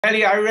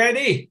Kelly, are you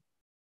ready?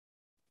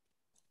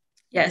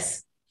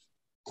 Yes.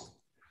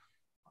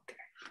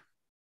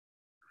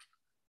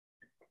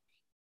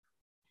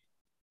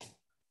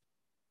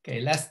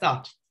 Okay, let's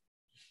start.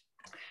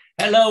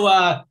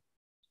 Hello,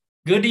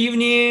 good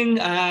evening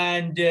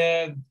and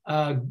good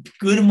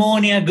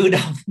morning, good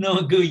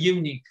afternoon, good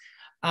evening.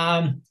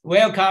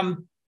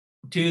 Welcome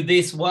to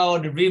this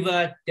World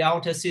River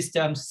Delta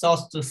System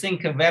Source to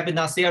Sink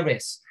webinar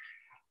series.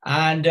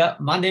 And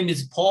my name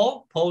is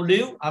Paul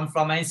Liu. I'm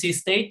from NC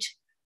State.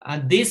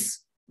 And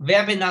this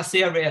webinar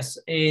series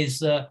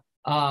is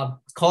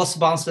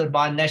co-sponsored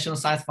by National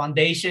Science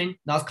Foundation,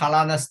 North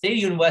Carolina State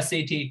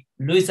University,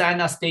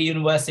 Louisiana State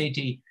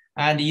University,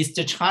 and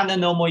East China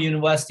Normal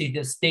University,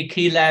 the State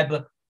Key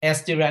Lab,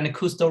 Estuary and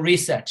Coastal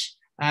Research,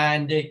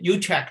 and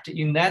Utrecht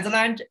in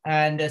Netherlands,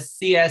 and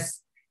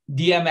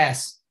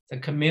CSDMS, the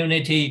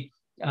community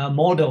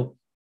model.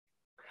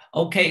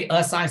 Okay,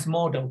 a science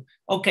model.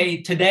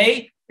 Okay,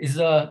 today is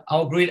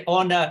our great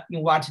honor to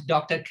invite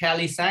Dr.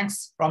 Kelly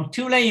Sanks from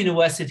Tulane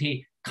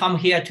University come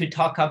here to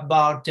talk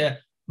about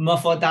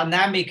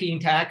morphodynamic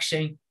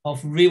interaction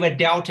of river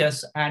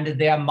deltas and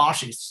their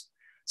marshes.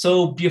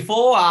 So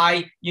before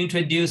I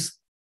introduce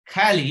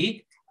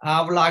Kelly,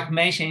 I would like to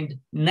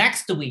mention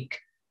next week,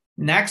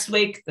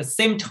 the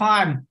same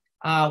time,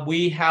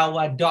 we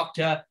have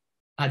Dr.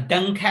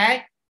 Deng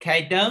Kai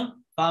Deng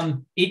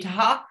from ETH,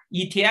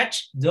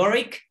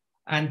 Zurich,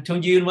 and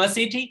Tongji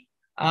University.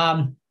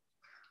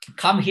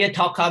 Come here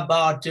talk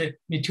about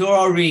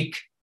meteoric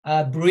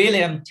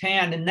beryllium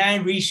 10 and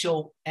 9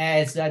 ratio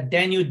as a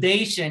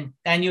denudation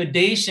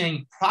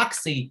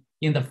proxy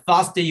in the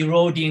fast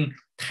eroding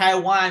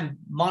Taiwan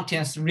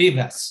mountainous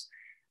rivers.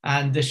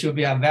 And this should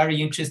be a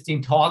very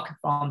interesting talk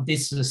from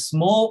these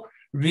small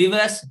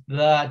rivers,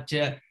 but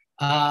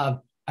a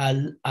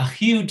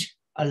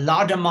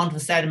large amount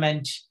of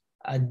sediment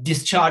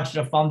discharged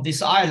from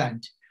this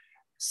island.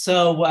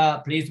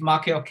 So please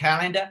mark your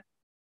calendar.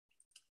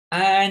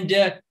 And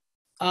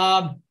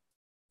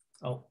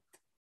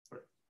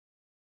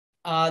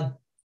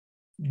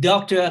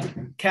Dr.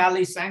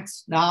 Kelly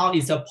Sanks now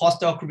is a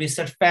postdoc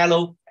research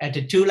fellow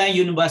at Tulane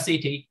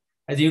University.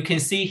 As you can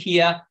see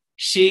here,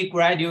 she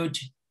graduated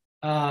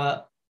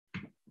from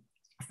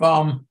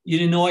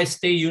Illinois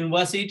State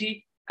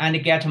University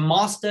and get a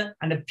master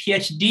and a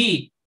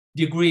PhD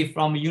degree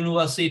from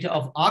University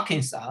of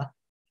Arkansas,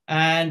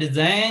 and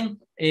then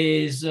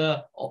is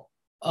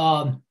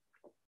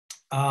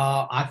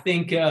I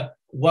think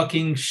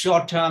working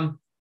short-term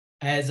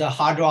as a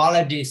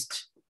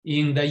hydrologist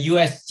in the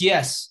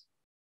USGS,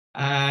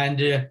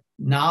 and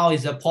now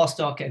is a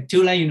postdoc at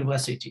Tulane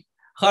University.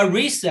 Her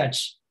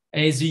research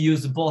is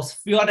use both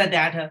field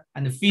data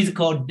and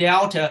physical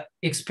delta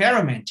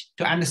experiment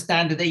to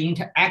understand the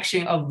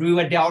interaction of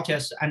river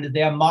deltas and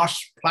their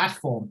marsh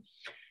platform.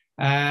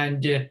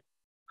 And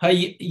her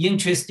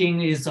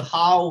interesting is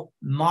how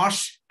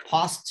marsh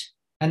past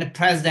and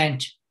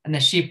present and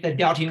shape the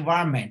delta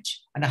environment,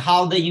 and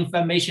how the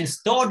information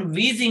stored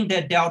within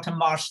the delta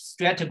marsh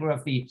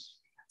stratigraphy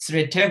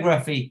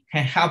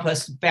can help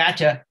us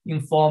better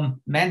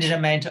inform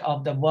management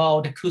of the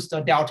world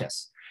coastal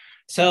deltas.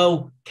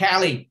 So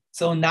Kelly,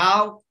 so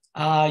now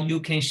you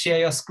can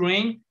share your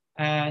screen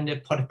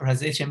and put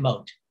presentation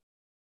mode.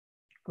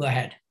 Go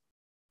ahead.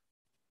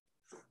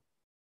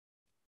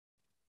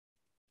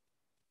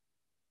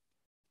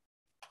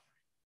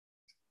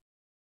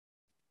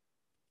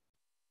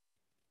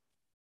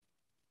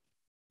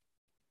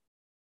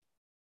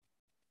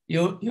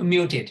 You're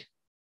muted.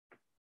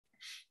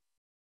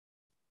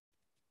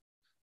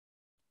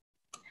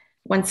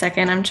 One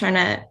second, I'm trying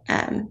to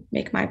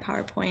make my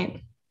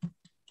PowerPoint.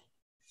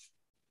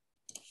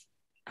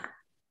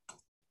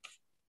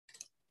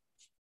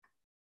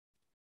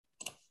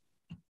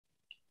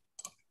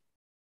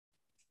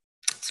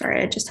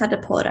 Sorry, I just had to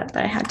pull it up,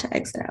 but I had to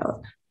exit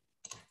out.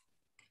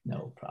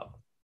 No problem.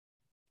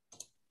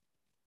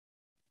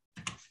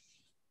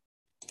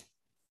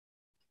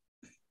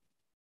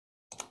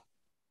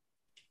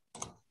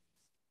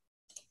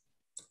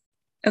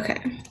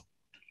 Okay.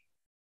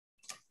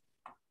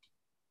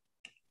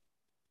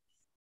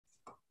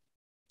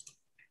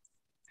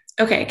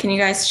 Okay, can you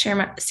guys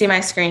see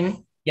my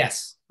screen?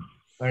 Yes,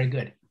 very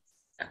good.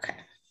 Okay.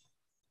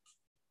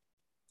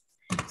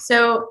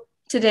 So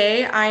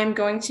today I am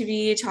going to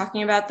be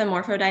talking about the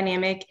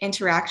morphodynamic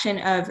interaction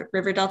of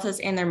river deltas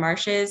and their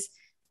marshes,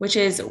 which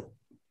is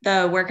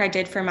the work I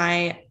did for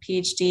my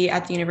PhD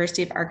at the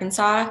University of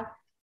Arkansas.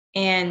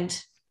 And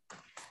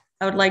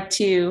I would like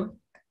to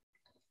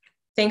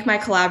thank my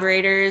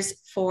collaborators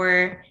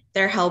for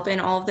their help in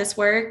all of this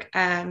work.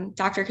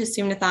 Dr.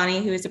 Kasum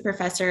Nathani, who is a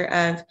professor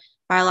of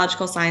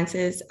biological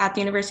sciences at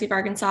the University of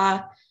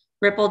Arkansas,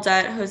 Ripple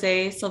Dutt,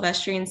 Jose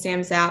Silvestri, and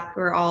Sam Zapp,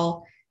 who are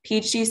all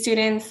PhD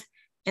students,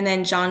 and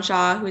then John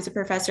Shaw, who is a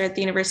professor at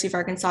the University of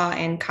Arkansas,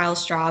 and Kyle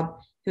Straub,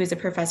 who is a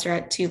professor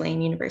at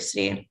Tulane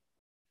University.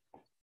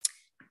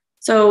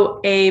 So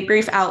a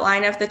brief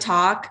outline of the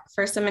talk.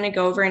 First, I'm going to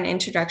go over an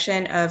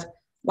introduction of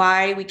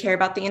why we care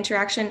about the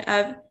interaction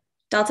of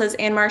deltas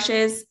and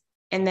marshes,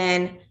 and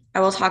then I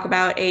will talk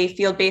about a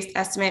field-based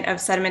estimate of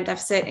sediment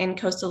deficit in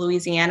coastal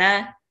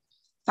Louisiana,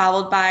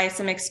 followed by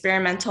some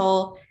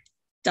experimental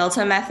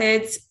delta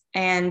methods,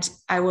 and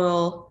I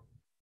will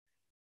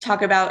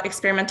talk about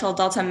experimental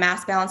delta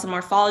mass balance and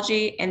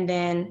morphology, and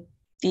then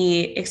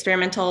the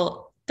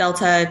experimental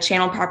delta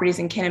channel properties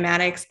and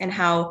kinematics, and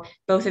how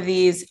both of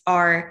these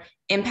are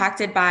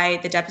impacted by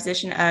the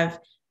deposition of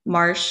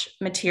marsh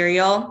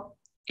material.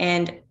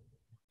 And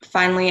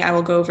finally, I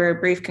will go over a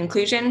brief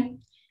conclusion.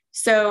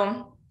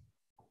 So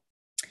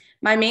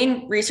my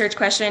main research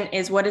question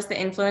is, what is the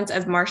influence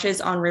of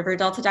marshes on river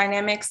delta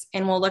dynamics?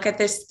 And we'll look at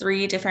this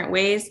 3 different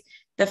ways.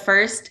 The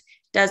first,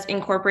 does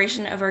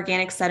incorporation of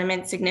organic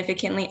sediment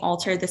significantly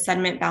alter the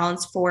sediment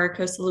balance for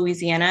coastal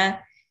Louisiana?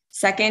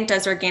 Second,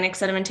 does organic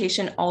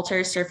sedimentation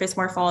alter surface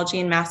morphology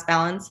and mass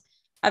balance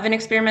of an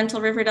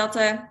experimental river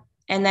delta?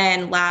 And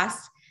then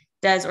last,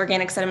 does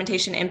organic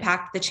sedimentation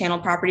impact the channel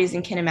properties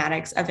and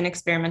kinematics of an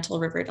experimental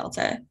river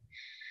delta?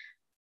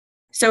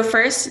 So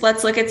first,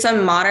 let's look at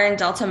some modern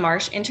delta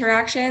marsh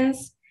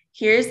interactions.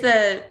 Here's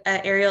the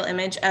aerial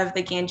image of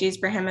the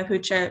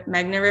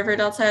Ganges-Brahmaputra-Meghna River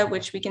Delta,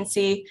 which we can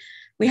see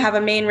we have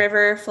a main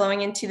river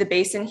flowing into the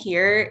basin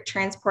here,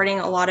 transporting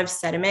a lot of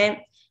sediment.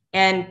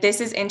 And this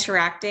is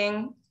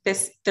interacting,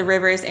 the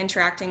river is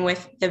interacting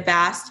with the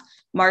vast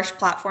marsh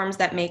platforms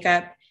that make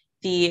up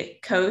the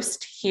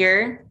coast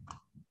here.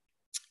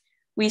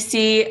 We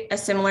see a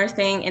similar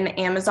thing in the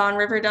Amazon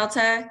River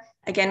Delta.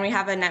 Again, we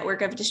have a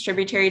network of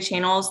distributary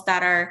channels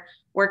that are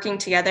working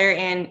together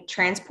and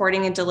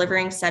transporting and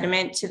delivering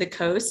sediment to the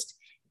coast.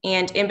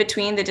 And in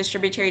between the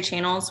distributary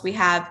channels, we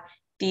have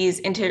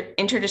these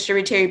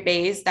interdistributary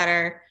bays that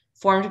are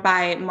formed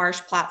by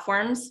marsh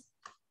platforms.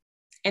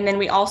 And then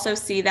we also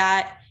see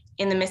that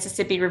in the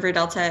Mississippi River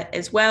Delta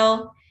as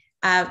well.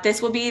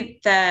 This will be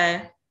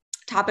the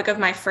topic of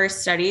my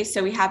first study.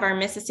 So we have our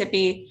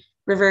Mississippi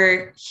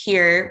River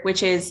here,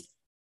 which has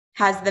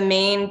the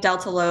main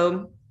delta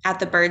lobe at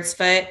the Bird's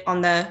Foot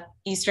on the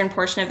eastern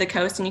portion of the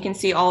coast. And you can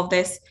see all of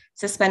this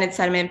suspended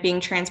sediment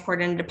being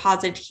transported and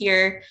deposited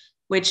here,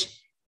 which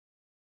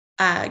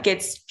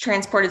gets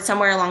transported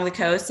somewhere along the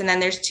coast. And then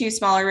there's 2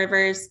 smaller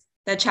rivers,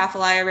 the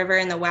Chafalaya River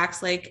and the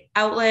Wax Lake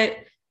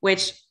Outlet,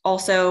 which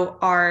also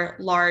are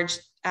large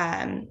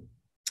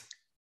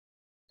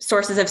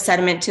sources of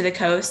sediment to the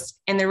coast.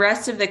 And the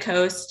rest of the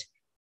coast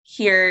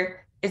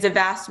here is a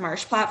vast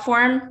marsh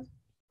platform.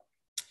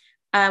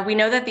 We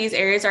know that these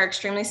areas are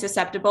extremely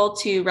susceptible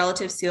to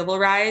relative sea level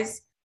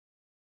rise.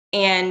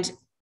 And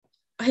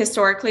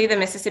historically, the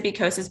Mississippi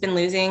coast has been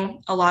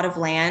losing a lot of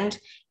land.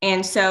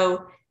 And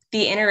so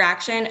the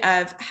interaction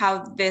of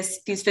how these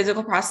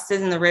physical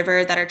processes in the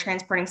river that are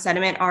transporting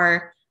sediment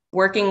are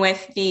working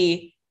with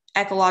the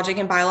ecologic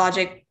and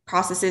biologic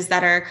processes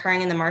that are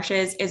occurring in the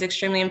marshes is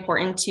extremely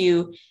important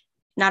to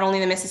not only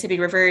the Mississippi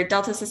River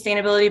Delta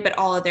sustainability, but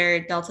all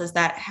other deltas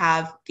that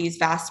have these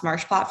vast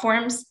marsh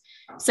platforms.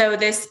 So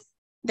there's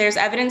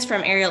evidence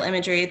from aerial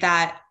imagery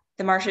that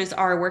the marshes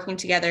are working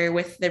together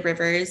with the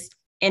rivers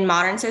in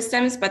modern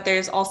systems, but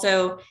there's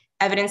also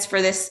evidence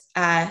for this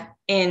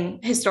in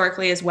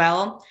historically as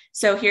well.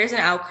 So here's an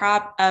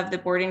outcrop of the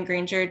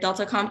Borden-Granger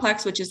Delta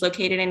complex, which is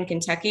located in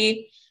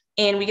Kentucky.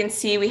 And we can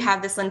see we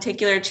have this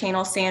lenticular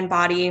channel sand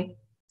body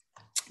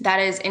that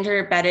is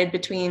interbedded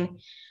between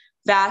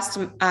vast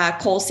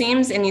coal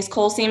seams. And these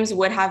coal seams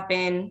would have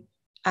been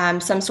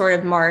some sort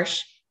of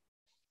marsh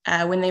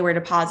when they were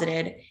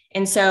deposited.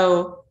 And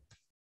so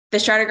the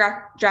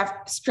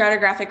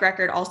stratigraphic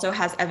record also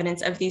has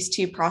evidence of these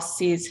 2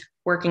 processes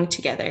working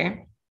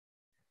together.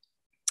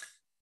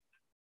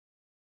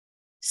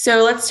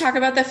 So let's talk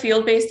about the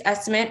field-based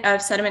estimate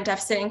of sediment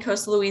deficit in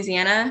coastal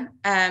Louisiana.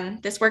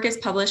 This work is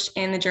published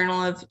in the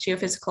Journal of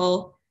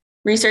Geophysical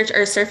Research,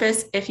 or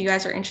Surface, if you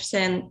guys are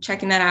interested in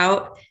checking that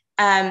out.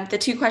 The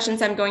 2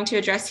 questions I'm going to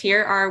address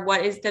here are,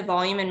 what is the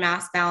volume and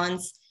mass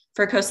balance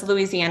for coastal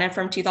Louisiana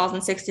from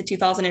 2006 to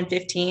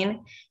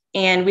 2015?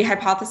 And we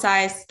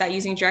hypothesized that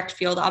using direct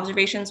field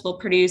observations will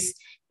produce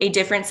a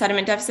different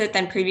sediment deficit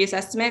than previous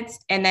estimates.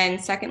 And then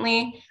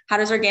secondly, how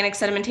does organic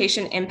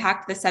sedimentation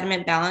impact the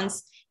sediment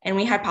balance? And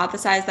we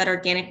hypothesized that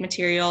organic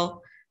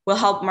material will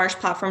help marsh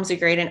platforms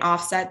degrade and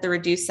offset the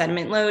reduced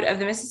sediment load of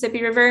the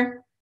Mississippi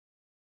River.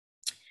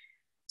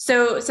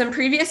 So some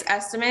previous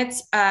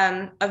estimates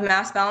of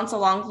mass balance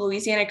along the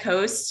Louisiana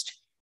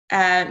coast,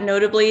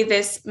 notably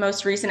this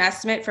most recent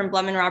estimate from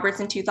Blum and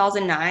Roberts in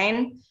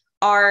 2009,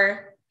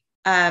 are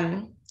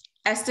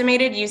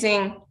estimated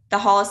using the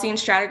Holocene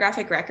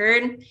stratigraphic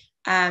record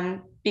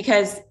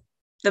because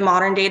the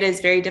modern data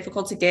is very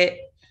difficult to get.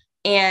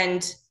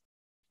 And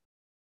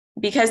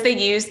because they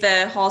use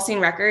the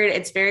Holocene record,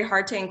 it's very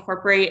hard to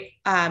incorporate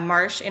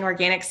marsh and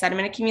organic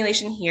sediment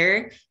accumulation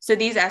here. So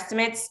these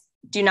estimates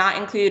do not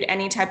include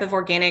any type of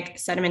organic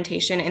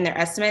sedimentation in their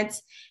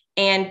estimates.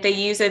 And they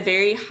use a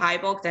very high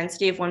bulk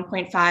density of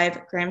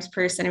 1.5 grams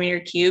per centimeter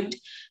cubed.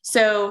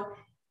 So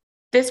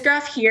this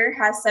graph here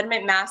has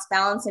sediment mass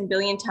balance in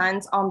billion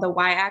tons on the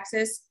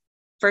y-axis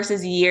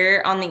versus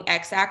year on the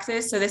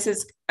x-axis. So this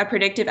is a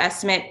predictive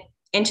estimate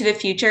into the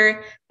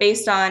future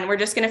based on, we're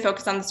just going to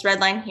focus on this red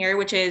line here,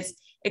 which is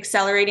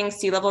accelerating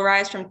sea level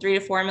rise from 3 to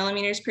 4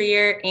 millimeters per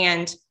year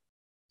and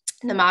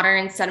the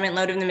modern sediment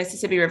load of the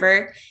Mississippi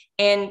River.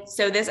 And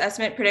so this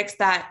estimate predicts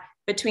that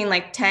between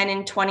like 10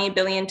 and 20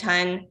 billion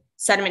ton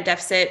sediment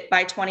deficit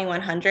by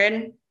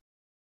 2100.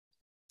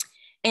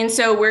 And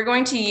so we're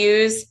going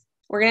to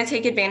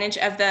take advantage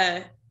of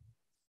the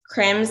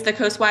CRIMS, the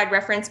Coastwide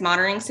Reference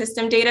Monitoring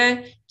System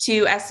data,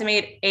 to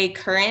estimate a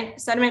current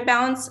sediment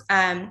balance.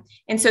 And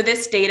so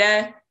this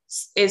data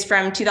is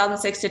from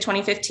 2006 to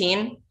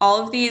 2015.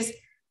 All of these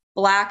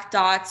black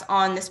dots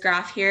on this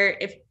graph here,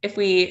 if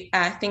we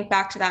think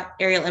back to that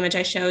aerial image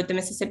I showed, the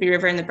Mississippi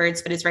River and the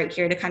bird's foot is right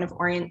here to kind of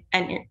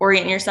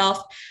orient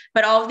yourself.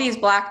 But all of these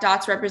black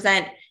dots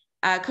represent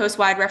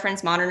coastwide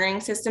reference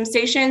monitoring system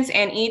stations,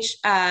 and each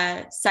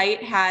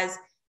site has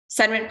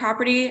sediment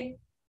property,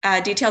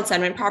 detailed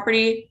sediment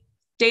property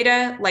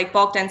data like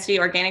bulk density,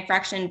 organic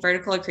fraction,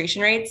 vertical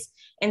accretion rates.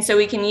 And so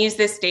we can use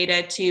this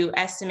data to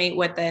estimate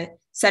what the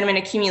sediment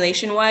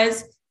accumulation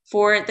was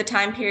for the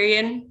time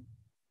period,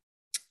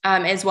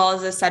 as well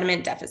as the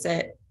sediment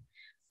deficit.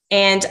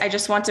 And I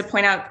just want to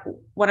point out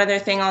one other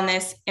thing on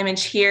this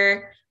image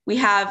here. We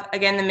have,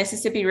 again, the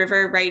Mississippi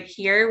River right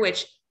here,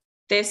 which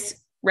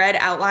this red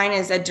outline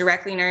is a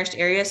directly nourished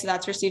area. So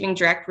that's receiving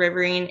direct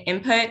riverine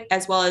input,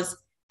 as well as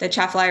the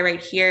Atchafalaya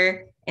right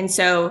here. And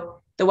so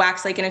the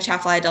Wax Lake and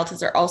Atchafalaya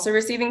deltas are also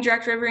receiving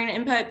direct riverine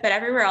input, but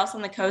everywhere else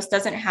on the coast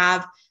doesn't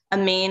have a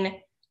main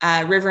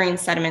riverine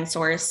sediment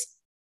source.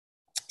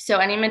 So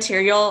any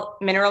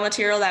mineral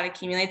material that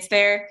accumulates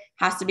there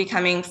has to be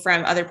coming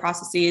from other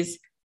processes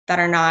that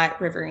are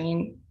not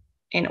riverine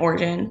in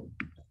origin.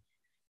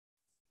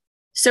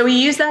 So we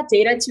use that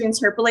data to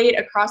interpolate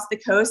across the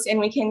coast, and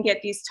we can get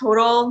these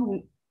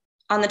total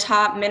on the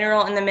top,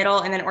 mineral in the middle,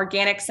 and then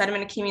organic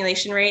sediment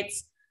accumulation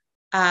rates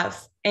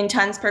in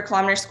tons per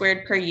kilometer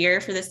squared per year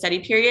for the study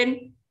period.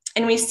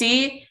 And we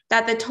see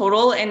that the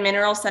total and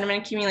mineral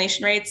sediment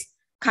accumulation rates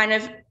kind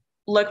of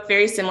look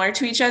very similar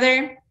to each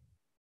other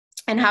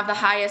and have the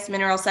highest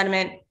mineral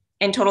sediment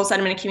and total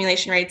sediment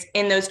accumulation rates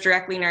in those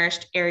directly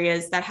nourished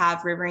areas that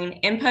have riverine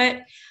input.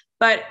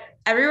 But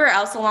everywhere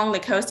else along the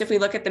coast, if we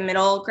look at the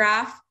middle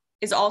graph,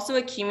 is also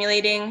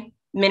accumulating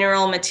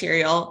mineral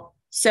material.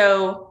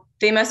 So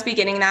they must be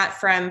getting that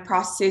from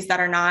processes that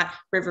are not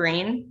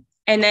riverine.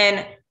 And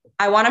then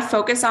I want to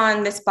focus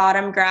on this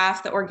bottom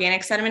graph, the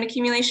organic sediment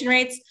accumulation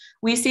rates.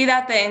 We see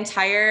that the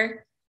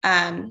entire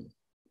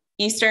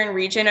eastern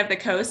region of the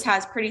coast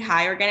has pretty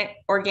high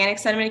organic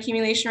sediment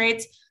accumulation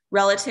rates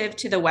relative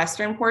to the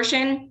western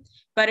portion.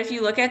 But if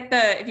you look at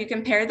if you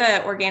compare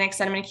the organic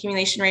sediment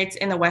accumulation rates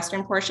in the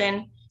western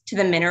portion to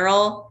the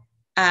mineral,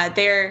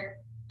 they're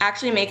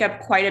actually make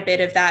up quite a bit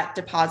of that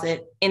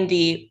deposit in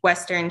the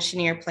western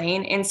Chenier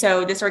Plain. And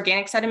so this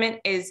organic sediment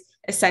is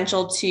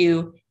essential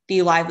to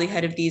the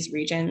livelihood of these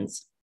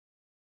regions.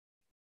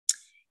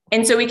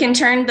 And so we can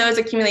turn those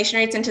accumulation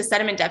rates into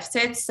sediment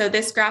deficits. So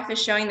this graph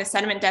is showing the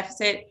sediment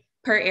deficit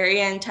per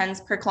area in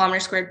tons per kilometer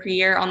squared per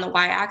year on the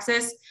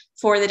y-axis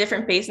for the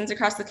different basins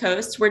across the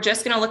coast. We're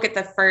just going to look at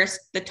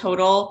the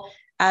total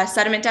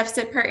sediment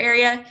deficit per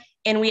area,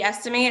 and we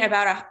estimate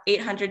about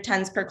 800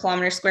 tons per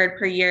kilometer squared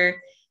per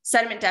year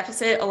sediment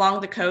deficit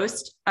along the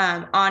coast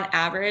on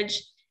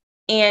average.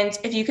 And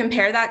if you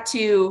compare that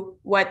to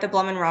what the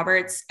Blum and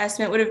Roberts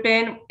estimate would have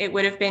been, it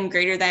would have been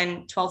greater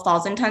than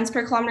 12,000 tons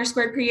per kilometer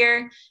squared per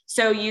year.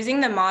 So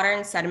using the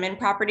modern sediment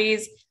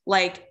properties,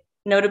 like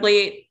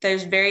notably,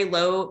 there's very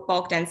low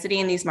bulk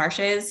density in these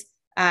marshes.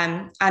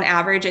 On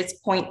average,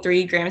 it's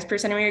 0.3 grams per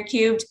centimeter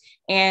cubed.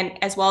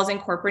 And as well as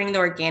incorporating the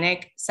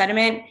organic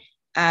sediment,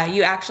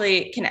 you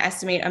actually can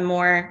estimate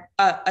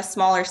a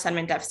smaller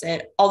sediment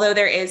deficit, although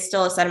there is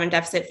still a sediment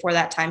deficit for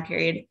that time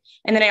period.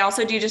 And then I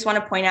also do just want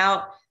to point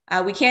out,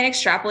 we can't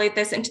extrapolate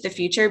this into the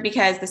future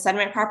because the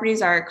sediment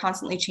properties are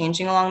constantly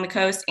changing along the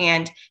coast,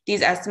 and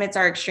these estimates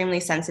are extremely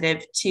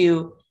sensitive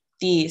to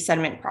the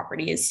sediment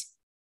properties.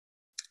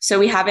 So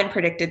we haven't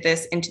predicted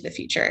this into the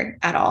future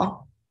at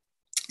all.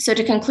 So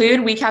to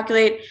conclude, we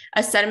calculate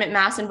a sediment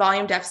mass and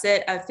volume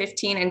deficit of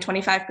 15 and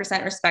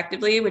 25%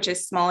 respectively, which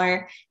is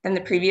smaller than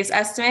the previous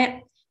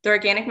estimate. The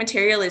organic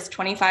material is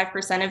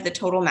 25% of the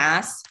total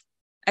mass.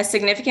 A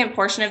significant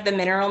portion of the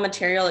mineral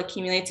material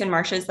accumulates in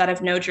marshes that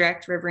have no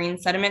direct riverine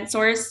sediment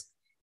source.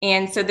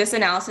 And so this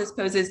analysis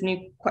poses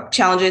new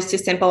challenges to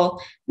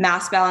simple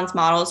mass balance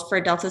models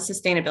for delta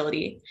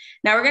sustainability.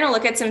 Now we're going to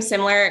look at some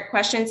similar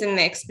questions in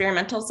the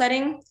experimental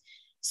setting.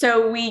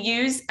 So we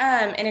use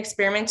an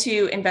experiment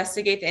to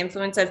investigate the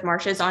influence of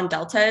marshes on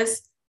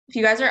deltas. If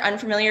you guys are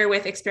unfamiliar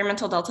with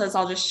experimental deltas,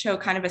 I'll just show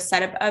kind of a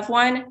setup of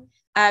one.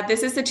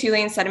 This is the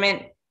Tulane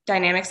Sediment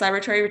Dynamics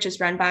Laboratory, which is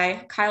run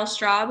by Kyle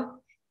Straub.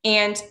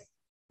 And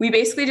we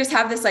basically just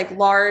have this like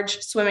large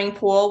swimming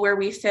pool where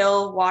we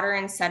fill water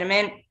and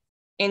sediment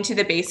into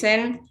the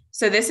basin.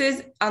 So this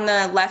is on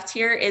the left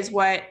here is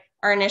what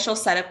our initial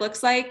setup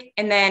looks like.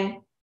 And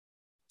then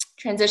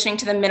transitioning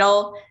to the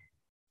middle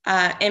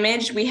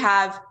image, we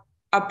have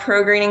a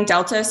prograding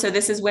delta. So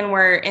this is when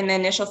we're in the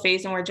initial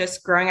phase and we're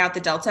just growing out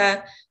the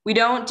delta. We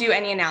don't do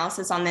any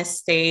analysis on this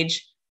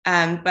stage,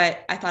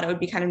 but I thought it would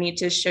be kind of neat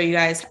to show you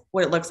guys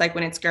what it looks like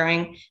when it's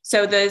growing.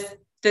 So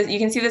you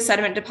can see the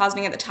sediment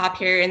depositing at the top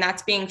here, and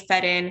that's being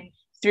fed in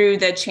through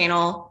the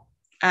channel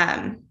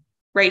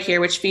right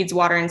here, which feeds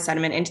water and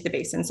sediment into the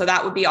basin. So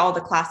that would be all the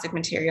clastic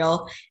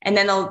material. And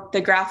then the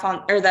graph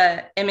or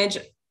the image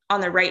on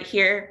the right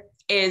here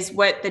is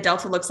what the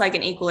delta looks like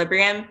in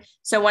equilibrium.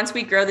 So once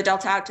we grow the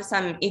delta out to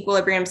some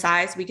equilibrium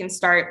size, we can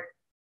start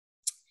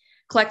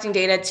collecting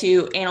data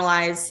to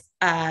analyze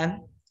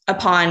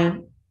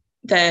upon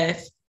the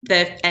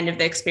end of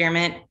the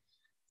experiment.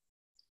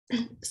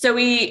 So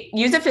we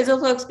use a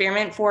physical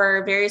experiment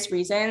for various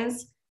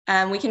reasons.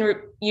 We can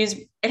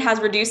it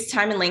has reduced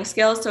time and length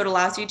scales, so it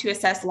allows you to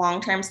assess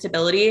long-term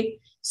stability.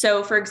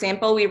 So for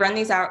example, we run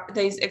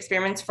these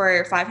experiments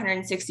for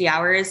 560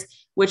 hours,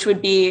 which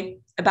would be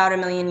about 1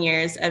 million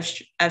years of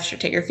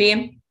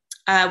stratigraphy.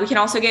 We can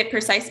also get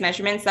precise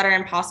measurements that are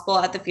impossible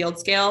at the field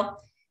scale.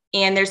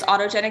 And there's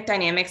autogenic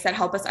dynamics that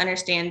help us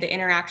understand the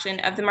interaction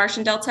of the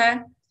Martian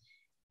delta.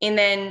 And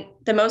then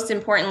the most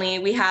importantly,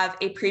 we have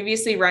a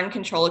previously run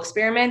control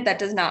experiment that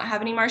does not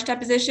have any marsh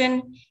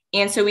deposition.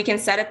 And so we can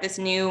set up this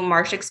new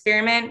marsh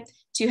experiment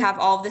to have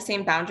all of the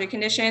same boundary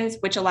conditions,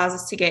 which allows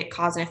us to get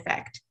cause and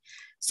effect.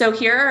 So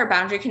here are our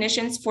boundary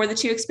conditions for the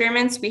two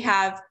experiments. We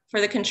have for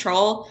the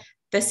control,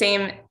 the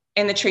same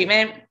in the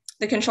treatment.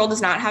 The control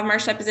does not have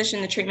marsh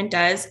deposition, the treatment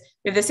does.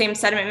 We have the same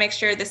sediment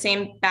mixture, the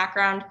same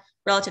background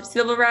relative sea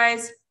level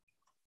rise,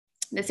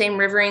 the same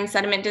riverine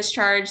sediment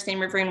discharge, same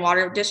riverine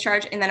water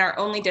discharge. And then our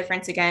only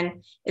difference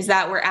again is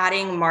that we're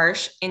adding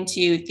marsh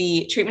into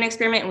the treatment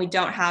experiment and we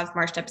don't have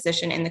marsh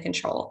deposition in the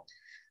control.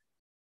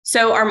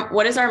 So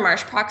what is our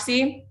marsh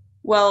proxy?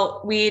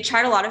 Well, we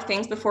tried a lot of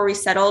things before we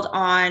settled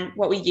on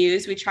what we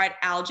use. We tried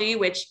algae,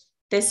 which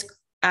this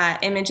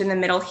image in the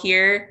middle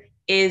here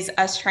is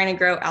us trying to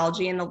grow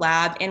algae in the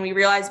lab. And we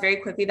realized very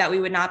quickly that we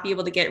would not be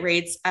able to get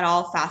rates at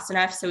all fast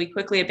enough. So we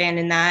quickly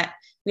abandoned that.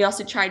 We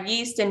also tried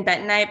yeast and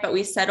bentonite, but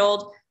we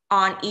settled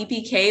on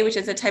EPK, which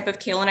is a type of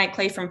kaolinite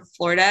clay from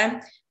Florida.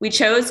 We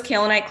chose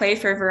kaolinite clay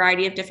for a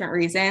variety of different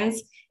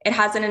reasons. It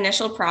has an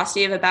initial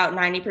porosity of about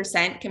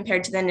 90%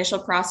 compared to the initial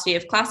porosity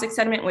of classic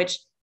sediment, which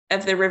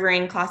of the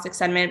riverine classic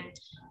sediment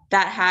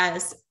that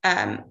has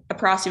a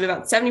porosity of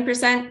about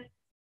 70%.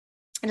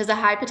 It has a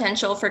high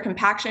potential for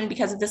compaction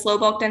because of this low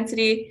bulk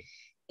density,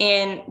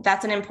 and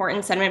that's an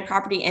important sediment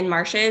property in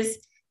marshes.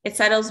 It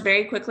settles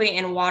very quickly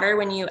in water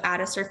when you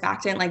add a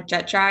surfactant like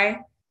jet dry.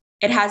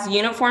 It has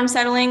uniform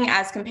settling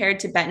as compared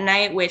to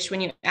bentonite, which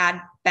when you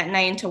add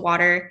bentonite into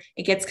water,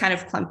 it gets kind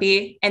of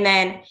clumpy. And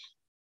then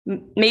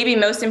maybe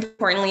most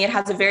importantly, it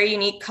has a very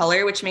unique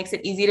color, which makes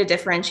it easy to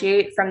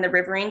differentiate from the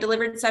riverine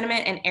delivered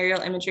sediment and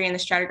aerial imagery in the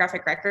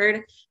stratigraphic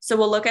record. So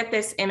we'll look at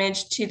this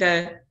image to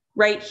the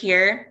right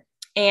here.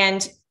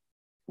 And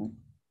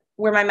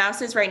where my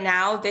mouse is right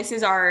now, this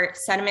is our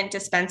sediment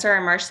dispenser, our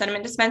marsh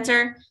sediment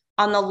dispenser.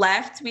 On the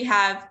left, we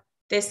have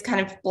this kind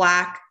of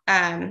black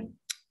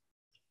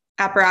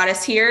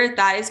apparatus here.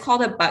 That is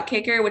called a butt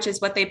kicker, which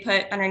is what they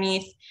put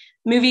underneath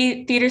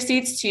movie theater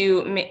seats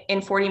in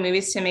 4D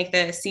movies to make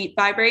the seat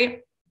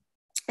vibrate.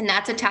 And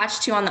that's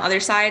attached to, on the other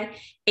side,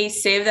 a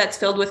sieve that's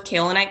filled with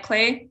kaolinite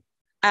clay.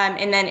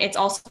 And then it's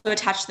also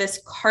attached to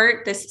this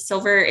cart, this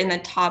silver in the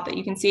top that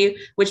you can see,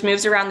 which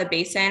moves around the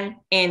basin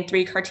in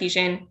 3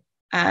 Cartesian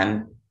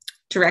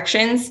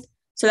directions.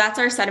 So that's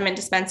our sediment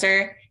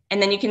dispenser.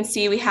 And then you can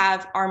see we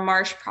have our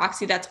marsh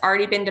proxy that's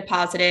already been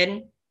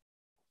deposited,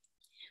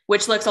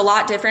 which looks a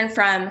lot different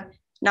from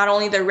not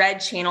only the red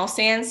channel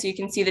sands. So you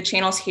can see the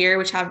channels here,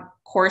 which have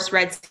coarse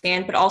red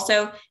sand, but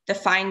also the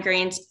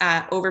fine-grained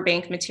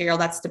overbank material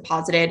that's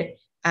deposited,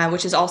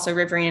 which is also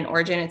riverine in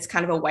origin. It's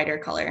kind of a whiter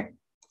color.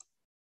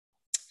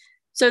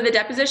 So the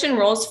deposition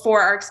rules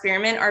for our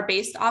experiment are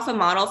based off a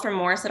model from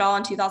Morris et al.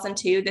 In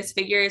 2002. This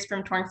figure is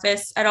from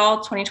Tornquist et al.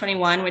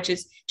 2021, which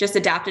is just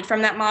adapted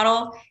from that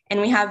model. And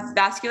we have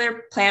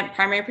vascular plant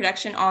primary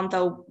production on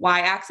the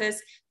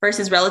y-axis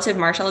versus relative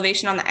marsh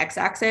elevation on the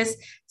x-axis.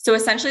 So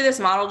essentially this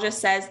model just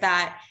says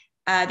that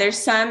there's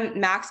some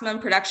maximum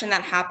production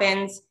that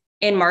happens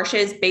in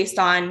marshes based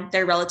on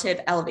their relative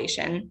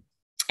elevation.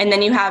 And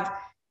then you have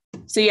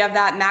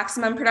that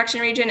maximum production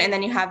region, and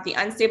then you have the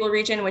unstable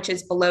region, which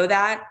is below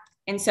that.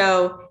 And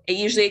so it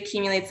usually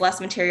accumulates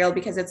less material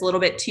because it's a little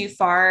bit too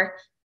far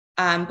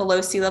below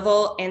sea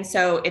level. And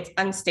so it's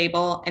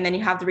unstable. And then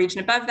you have the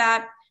region above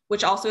that,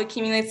 which also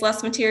accumulates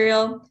less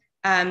material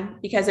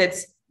because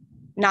it's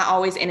not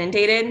always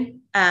inundated.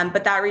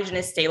 But that region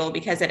is stable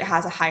because it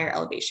has a higher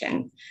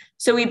elevation.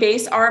 So we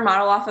base our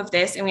model off of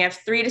this, and we have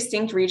 3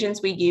 distinct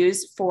regions we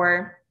use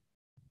for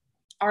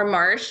our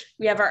marsh.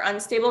 We have our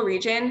unstable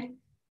region,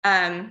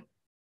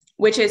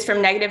 which is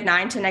from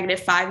 -9 to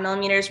 -5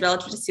 millimeters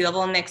relative to sea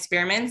level in the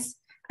experiments.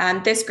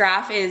 This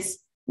graph is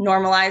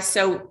normalized,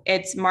 so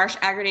it's marsh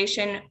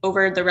aggradation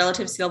over the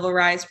relative sea level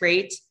rise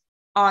rate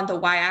on the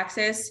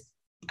y-axis,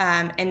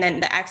 and then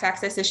the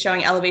x-axis is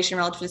showing elevation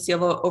relative to sea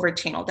level over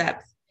channel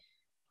depth.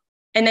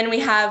 And then we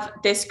have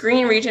this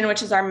green region,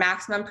 which is our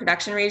maximum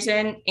production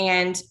region,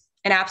 and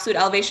an absolute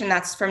elevation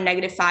that's from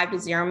 -5 to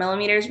 0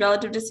 millimeters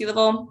relative to sea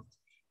level,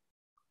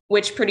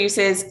 which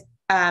produces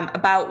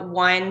about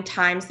 1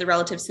 times the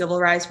relative sea level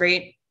rise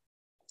rate,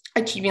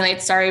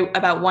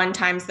 about 1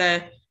 times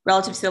the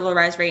relative sea level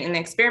rise rate in the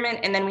experiment.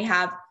 And then we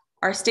have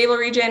our stable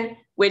region,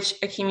 which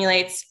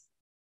accumulates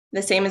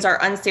the same as our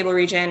unstable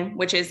region,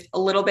 which is a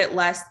little bit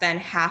less than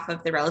half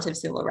of the relative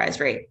sea level rise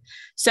rate.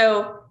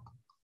 So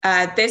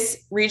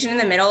this region in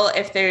the middle,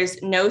 if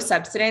there's no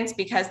subsidence,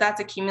 because that's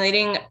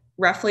accumulating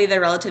roughly the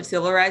relative sea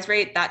level rise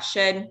rate, that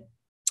should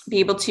be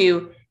able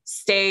to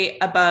stay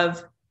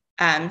above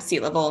sea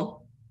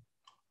level.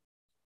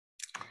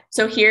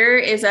 So here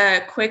is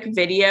a quick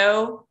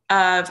video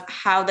of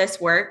how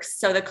this works.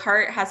 So the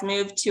cart has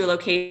moved to a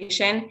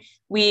location.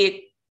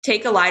 We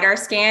take a LiDAR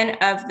scan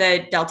of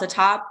the delta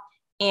top,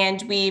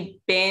 and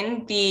we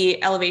bin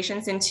the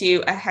elevations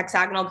into a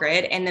hexagonal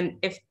grid. And then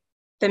if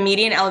the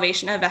median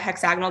elevation of a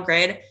hexagonal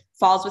grid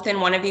falls within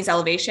one of these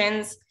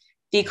elevations,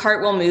 the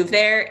cart will move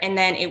there, and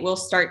then it will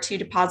start to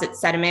deposit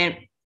sediment,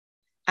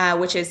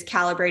 which is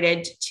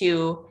calibrated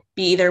to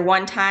be either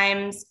 1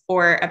 times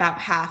or about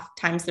half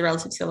times the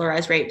relative sea level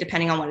rise rate,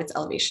 depending on what its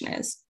elevation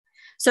is.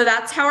 So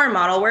that's how our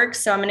model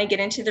works. So I'm going to get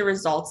into the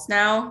results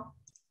now.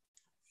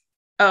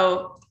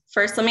 Oh,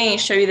 first, let me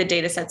show you the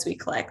data sets we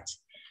collect.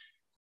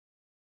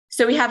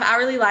 So we have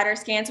hourly LiDAR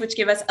scans, which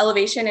give us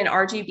elevation in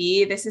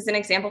RGB. This is an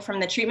example from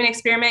the treatment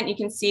experiment. You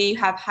can see you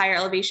have higher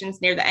elevations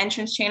near the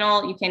entrance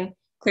channel. You can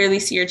clearly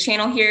see your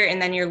channel here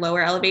and then your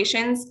lower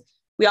elevations.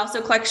 We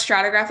also collect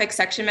stratigraphic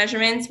section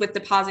measurements with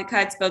deposit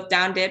cuts, both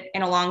down dip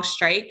and along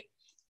strike.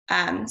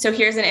 So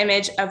here's an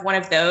image of one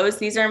of those.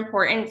 These are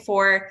important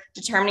for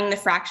determining the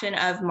fraction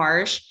of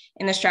marsh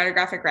in the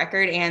stratigraphic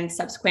record and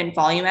subsequent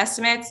volume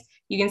estimates.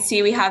 You can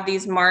see we have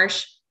these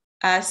marsh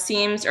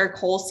seams or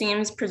coal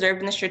seams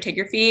preserved in the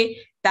stratigraphy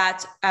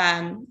that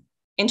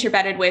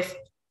interbedded with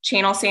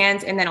channel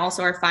sands, and then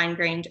also our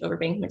fine-grained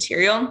overbank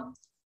material.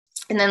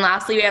 And then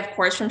lastly, we have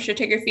cores from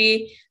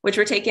stratigraphy, which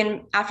were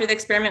taken after the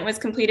experiment was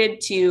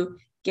completed to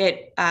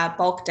get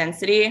bulk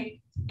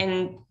density.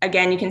 And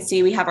again, you can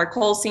see we have our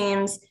coal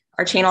seams,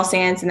 our channel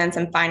sands, and then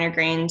some finer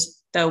grained,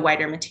 the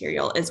whiter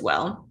material as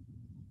well,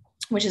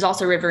 which is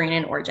also riverine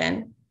in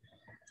origin.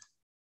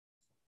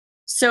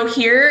 So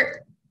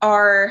here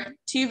are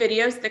 2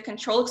 videos. The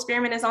control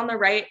experiment is on the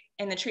right,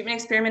 and the treatment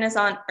experiment is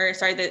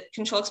the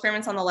control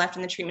experiment's on the left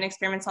and the treatment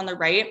experiment's on the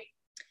right.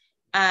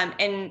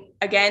 And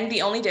again,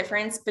 the only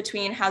difference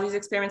between how these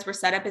experiments were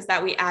set up is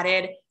that we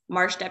added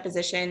marsh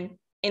deposition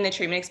in the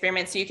treatment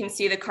experiment. So you can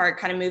see the cart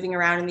kind of moving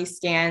around in these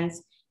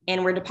scans,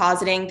 and we're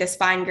depositing this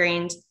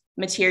fine-grained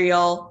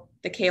material,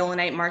 the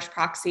kaolinite marsh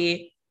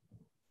proxy,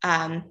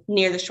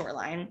 near the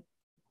shoreline.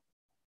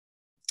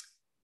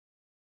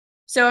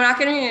 So I'm not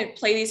going to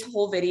play these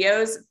whole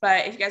videos,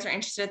 but if you guys are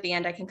interested at the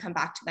end, I can come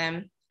back to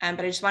them. But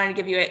I just wanted to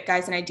give you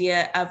guys an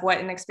idea of what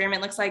an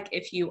experiment looks like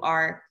if you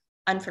are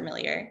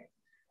unfamiliar.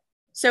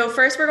 So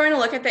first, we're going to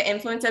look at the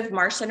influence of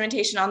marsh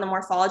sedimentation on the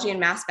morphology and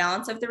mass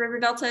balance of the river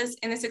deltas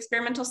in this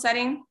experimental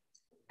setting.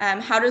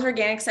 How does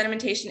organic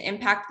sedimentation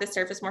impact the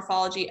surface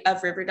morphology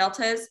of river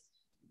deltas?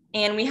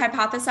 And we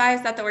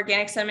hypothesize that the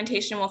organic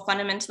sedimentation will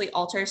fundamentally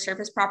alter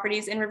surface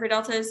properties in river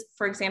deltas.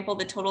 For example,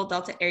 the total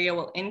delta area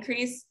will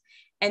increase.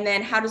 And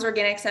then how does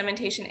organic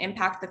sedimentation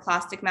impact the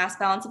clastic mass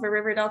balance of a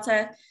river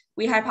delta?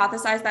 We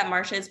hypothesize that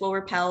marshes will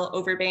repel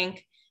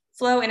overbank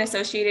flow and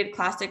associated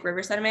clastic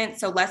river sediment.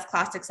 So less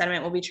clastic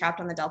sediment will be trapped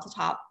on the delta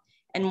top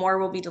and more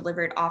will be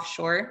delivered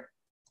offshore.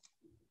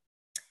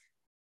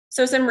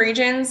 So some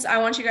regions I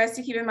want you guys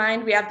to keep in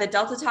mind. We have the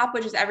delta top,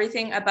 which is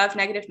everything above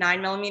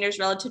 -9 millimeters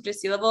relative to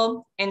sea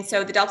level. And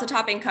so the delta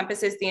top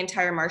encompasses the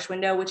entire marsh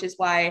window, which is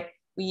why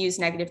we use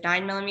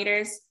 -9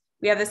 millimeters.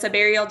 We have the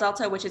subaerial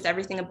delta, which is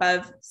everything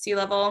above sea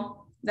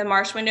level. The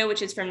marsh window,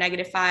 which is from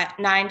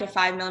 -9 to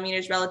 5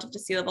 millimeters relative to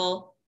sea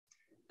level.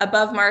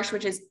 Above marsh,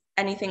 which is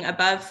anything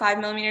above 5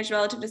 millimeters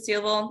relative to sea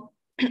level.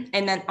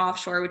 And then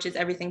offshore, which is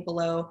everything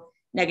below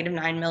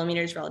 -9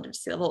 millimeters relative to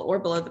sea level or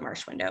below the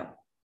marsh window.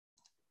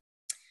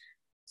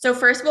 So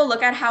first, we'll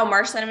look at how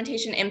marsh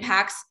sedimentation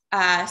impacts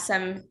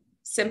some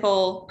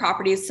simple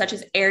properties such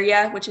as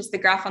area, which is the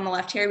graph on the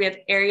left here. We have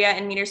area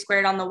in meters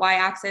squared on the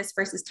y-axis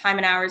versus time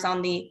in hours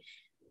on the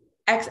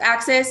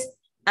x-axis.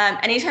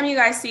 Anytime you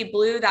guys see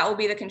blue, that will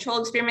be the control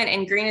experiment,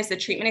 and green is the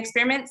treatment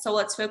experiment. So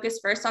let's focus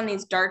first on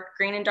these dark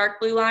green and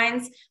dark blue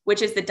lines,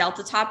 which is the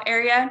delta top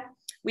area.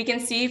 We can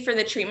see for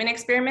the treatment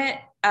experiment,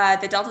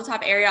 the delta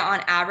top area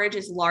on average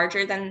is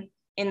larger than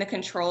in the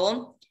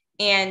control.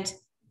 And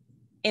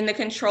in the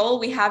control,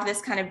 we have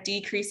this kind of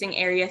decreasing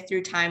area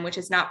through time, which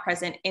is not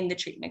present in the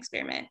treatment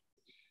experiment.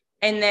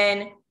 And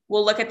then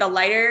we'll look at the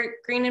lighter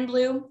green and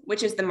blue,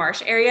 which is the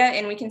marsh area.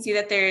 And we can see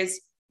that there's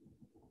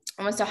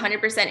almost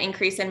 100%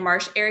 increase in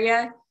marsh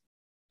area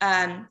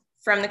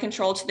from the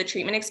control to the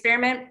treatment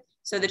experiment.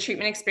 So the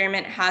treatment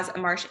experiment has a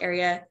marsh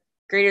area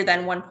greater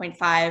than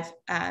 1.5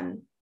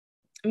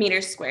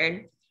 meters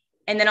squared.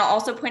 And then I'll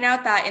also point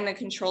out that in the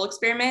control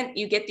experiment,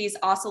 you get these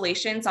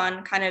oscillations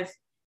on kind of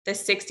the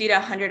 60 to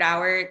 100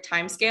 hour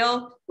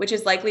timescale, which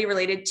is likely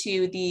related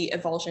to the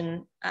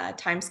evulsion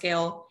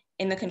timescale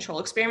in the control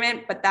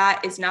experiment, but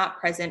that is not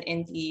present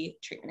in the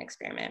treatment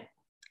experiment.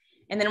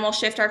 And then we'll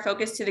shift our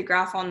focus to the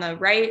graph on the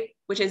right,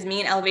 which is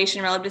mean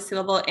elevation relative to sea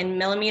level in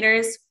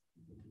millimeters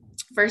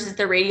versus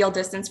the radial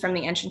distance from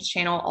the entrance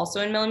channel,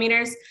 also in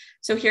millimeters.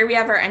 So here we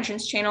have our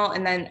entrance channel,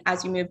 and then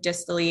as you move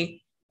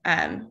distally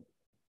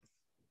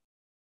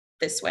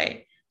this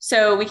way.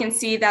 So we can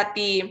see that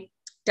the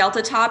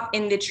delta top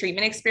in the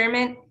treatment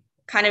experiment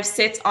kind of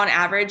sits on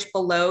average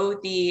below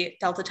the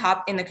delta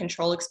top in the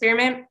control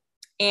experiment.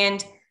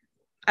 And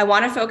I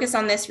want to focus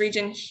on this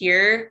region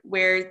here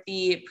where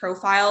the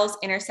profiles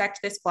intersect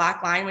this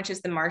black line, which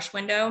is the marsh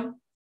window,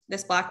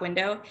 this black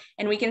window.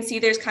 And we can see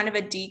there's kind of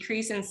a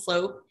decrease in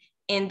slope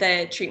in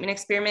the treatment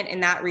experiment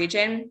in that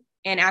region,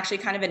 and actually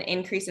kind of an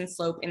increase in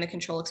slope in the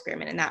control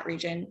experiment in that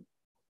region,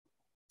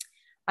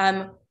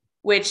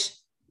 which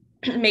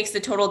makes the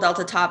total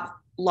delta top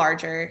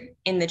larger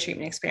in the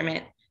treatment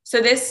experiment. So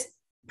this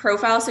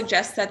profile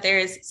suggests that there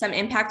is some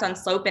impact on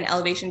slope and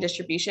elevation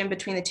distribution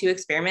between the two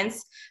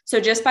experiments. So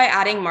just by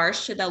adding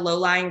marsh to the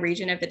low-lying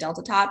region of the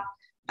delta top,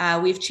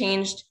 we've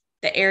changed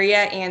the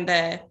area and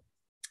the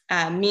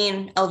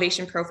mean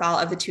elevation profile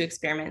of the two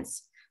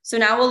experiments. So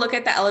now we'll look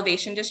at the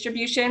elevation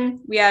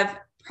distribution. We have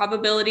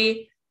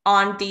probability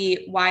on the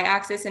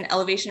y-axis and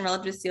elevation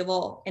relative to sea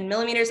level in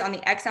millimeters on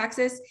the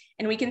x-axis.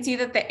 And we can see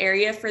that the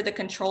area for the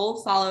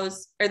control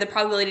follows, or the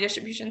probability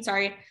distribution,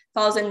 sorry,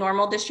 follows a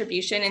normal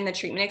distribution in the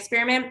treatment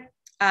experiment,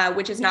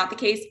 which is not the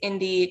case in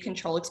the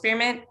control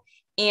experiment.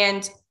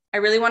 And I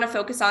really want to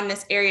focus on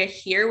this area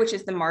here, which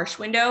is the marsh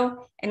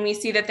window. And we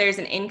see that there's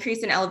an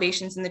increase in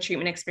elevations in the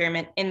treatment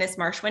experiment in this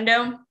marsh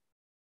window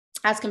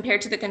as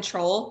compared to the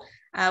control,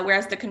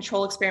 whereas the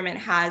control experiment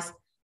has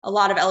a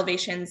lot of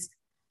elevations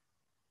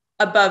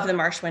above the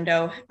marsh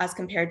window as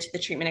compared to the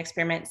treatment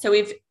experiment. So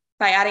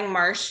by adding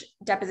marsh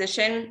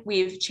deposition,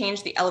 we've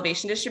changed the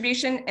elevation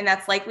distribution, and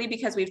that's likely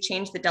because we've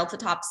changed the delta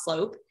top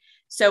slope.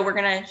 So we're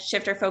going to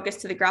shift our focus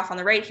to the graph on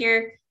the right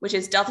here, which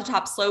is delta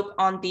top slope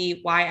on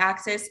the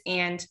y-axis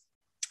and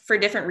for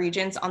different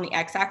regions on the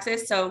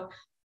x-axis. So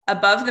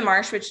above the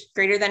marsh, which is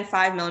greater than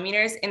 5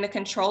 millimeters, in the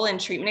control and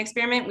treatment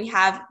experiment, we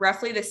have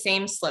roughly the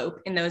same slope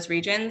in those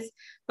regions.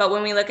 But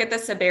when we look at the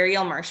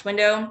subaerial marsh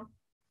window,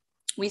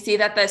 we see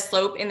that the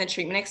slope in the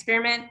treatment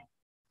experiment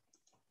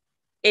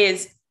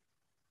is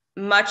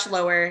much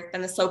lower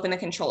than the slope in the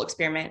control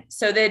experiment.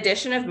 So the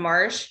addition of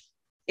marsh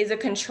is a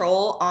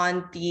control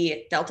on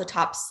the delta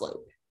top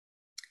slope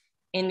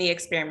in the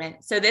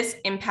experiment. So this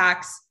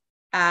impacts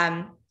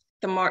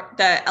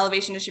the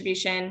elevation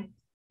distribution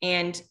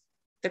and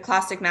the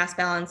clastic mass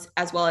balance,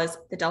 as well as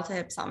the delta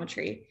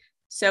hypsometry.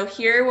 So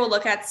here we'll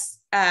look at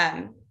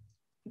the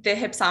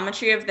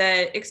hypsometry of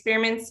the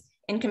experiments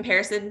in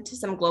comparison to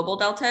some global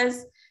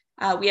deltas.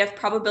 We have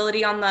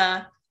probability on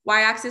the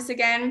y-axis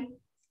again,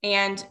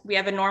 and we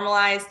have a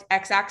normalized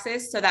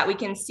x-axis so that we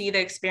can see the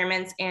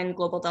experiments and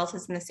global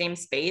deltas in the same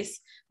space,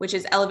 which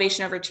is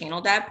elevation over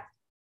channel depth.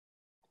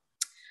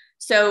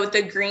 So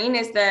the green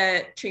is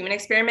the treatment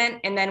experiment,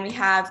 and then we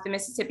have the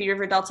Mississippi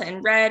River Delta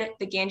in red,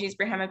 the Ganges,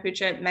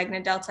 Brahmaputra,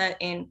 Meghna Delta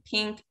in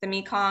pink, the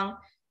Mekong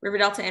River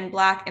Delta in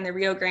black, and the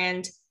Rio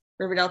Grande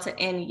River Delta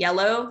in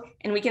yellow.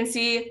 And we can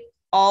see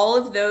all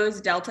of those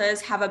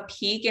deltas have a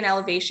peak in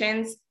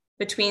elevations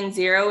between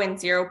 0 and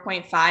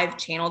 0.5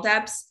 channel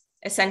depths,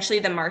 essentially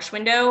the marsh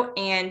window.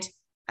 And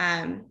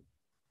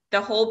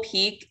the whole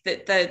peak,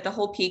 the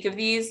whole peak of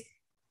these,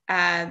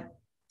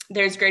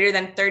 there's greater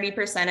than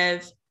 30%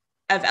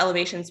 of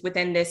elevations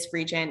within this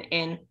region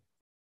in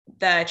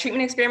the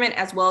treatment experiment,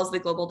 as well as the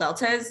global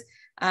deltas.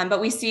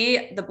 But we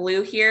see the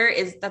blue here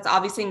that's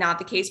obviously not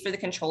the case for the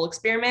control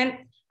experiment.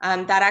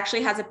 That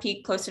actually has a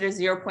peak closer to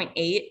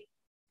 0.8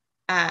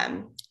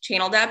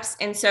 channel depths.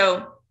 And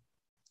so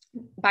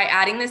by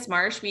adding this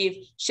marsh,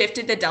 we've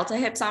shifted the delta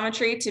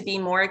hypsometry to be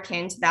more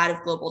akin to that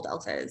of global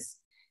deltas.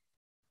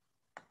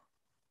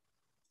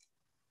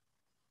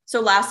 So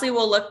lastly,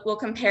 we'll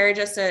compare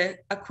just a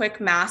quick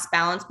mass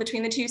balance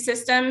between the two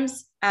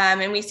systems.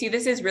 And we see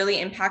this is really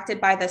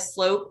impacted by the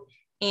slope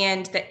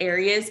and the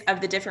areas of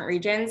the different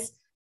regions.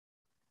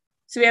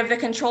 So we have the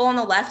control on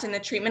the left and the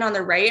treatment on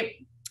the right.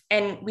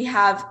 And we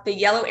have the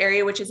yellow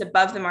area, which is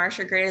above the marsh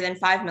or greater than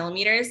 5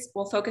 millimeters.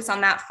 We'll focus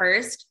on that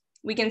first.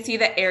 We can see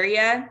the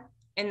area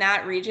in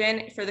that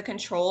region for the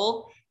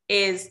control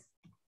is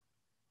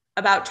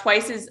about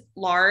twice as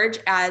large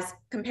as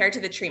compared to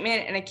the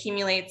treatment and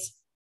accumulates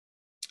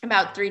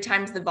about 3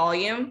 times the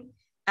volume.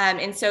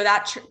 And so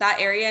that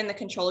area in the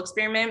control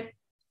experiment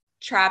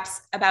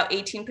traps about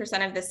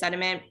 18% of the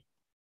sediment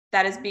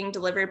that is being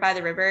delivered by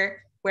the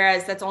river,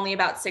 whereas that's only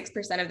about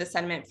 6% of the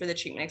sediment for the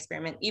treatment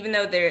experiment, even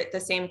though they're the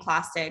same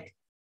clastic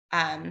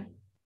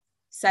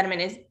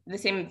sediment is the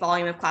same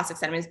volume of clastic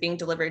sediment is being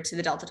delivered to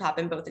the delta top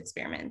in both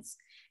experiments.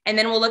 And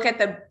then we'll look at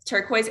the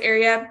turquoise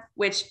area,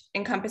 which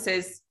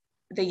encompasses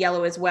the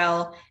yellow as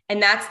well.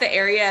 And that's the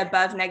area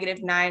above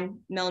 -9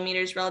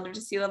 millimeters relative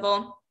to sea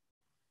level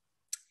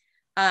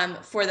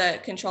for the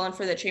control and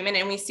for the treatment.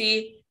 And we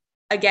see,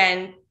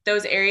 again,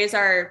 those areas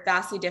are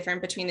vastly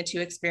different between the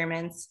two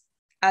experiments,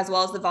 as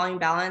well as the volume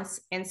balance.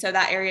 And so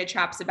that area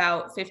traps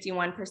about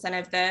 51%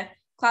 of the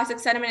classic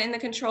sediment in the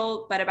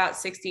control, but about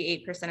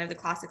 68% of the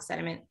classic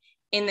sediment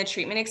in the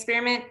treatment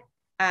experiment.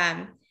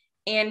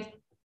 And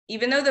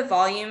even though the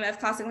volume of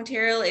classic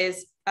material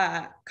is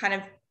kind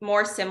of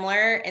more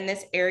similar in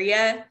this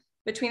area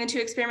between the two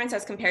experiments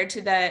as compared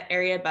to the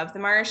area above the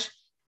marsh,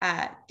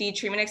 the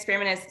treatment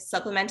experiment is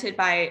supplemented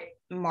by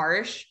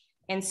marsh.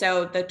 And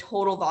so the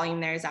total volume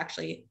there is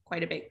actually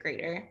quite a bit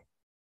greater.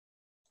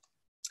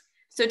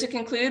 So to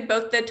conclude,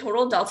 both the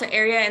total delta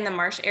area and the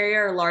marsh area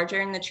are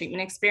larger in the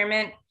treatment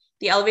experiment.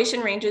 The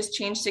elevation ranges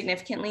change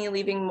significantly,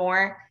 leaving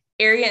more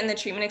area in the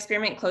treatment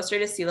experiment closer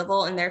to sea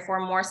level and therefore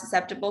more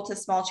susceptible to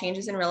small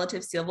changes in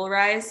relative sea level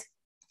rise.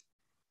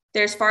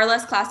 There's far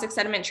less classic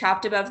sediment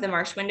trapped above the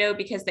marsh window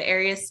because the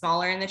area is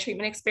smaller in the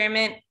treatment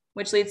experiment,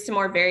 which leads to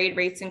more varied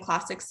rates in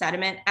classic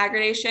sediment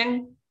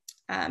aggregation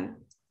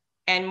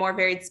and more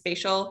varied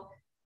spatial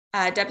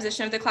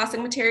deposition of the classic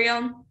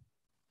material.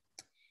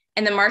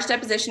 And the marsh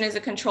deposition is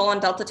a control on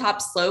delta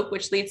top slope,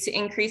 which leads to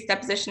increased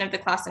deposition of the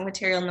classic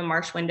material in the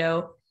marsh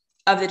window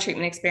of the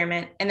treatment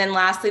experiment. And then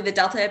lastly, the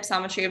delta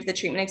hypsometry of the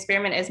treatment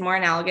experiment is more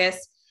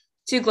analogous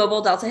to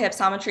global delta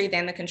hypsometry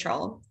than the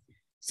control.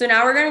 So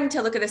now we're going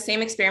to look at the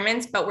same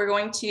experiments, but we're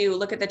going to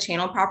look at the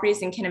channel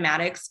properties and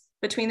kinematics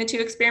between the two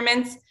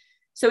experiments.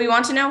 So we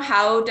want to know,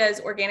 how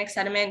does organic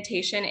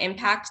sedimentation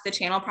impact the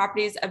channel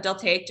properties of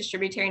deltaic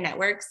distributary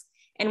networks?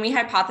 And we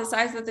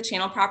hypothesize that the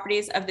channel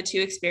properties of the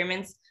two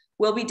experiments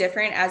will be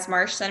different as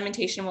marsh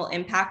sedimentation will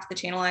impact the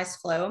channelized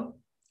flow.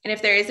 And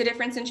if there is a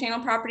difference in channel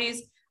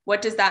properties,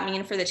 what does that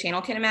mean for the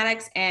channel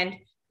kinematics? And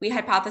we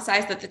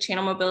hypothesize that the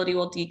channel mobility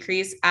will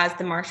decrease as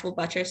the marsh will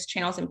buttress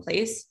channels in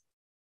place.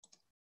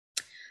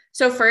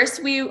 So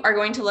first, we are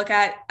going to look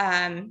at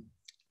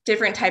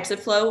different types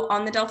of flow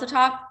on the delta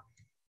top.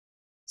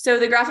 So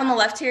the graph on the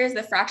left here is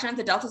the fraction of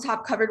the delta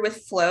top covered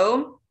with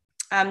flow.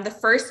 The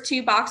first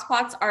two box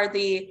plots are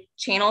the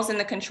channels in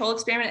the control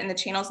experiment and the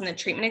channels in the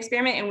treatment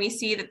experiment. And we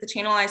see that the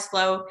channelized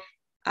flow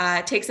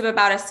takes up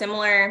about a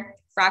similar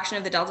fraction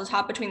of the delta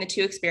top between the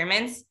two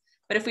experiments.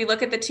 But if we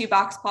look at the two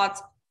box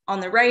plots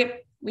on the right,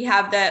 we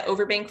have the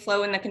overbank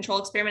flow in the control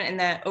experiment and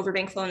the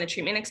overbank flow in the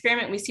treatment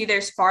experiment. We see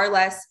there's far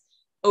less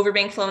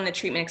overbank flow in the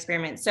treatment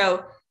experiment.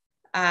 So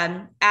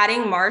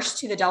adding marsh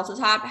to the delta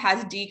top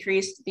has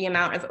decreased the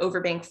amount of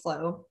overbank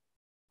flow.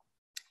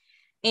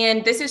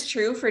 And this is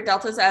true for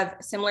deltas of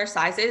similar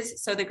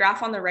sizes. So the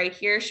graph on the right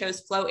here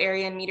shows flow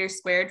area in meters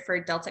squared for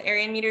delta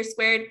area in meters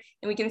squared.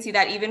 And we can see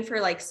that even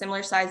for like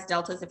similar size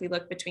deltas, if we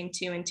look between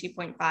 2 and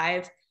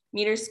 2.5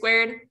 meters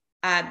squared,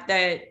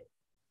 the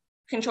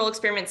control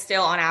experiment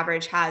still on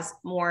average has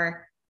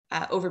more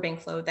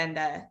overbank flow than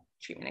the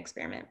treatment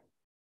experiment.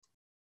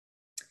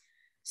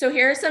 So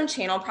here are some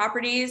channel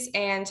properties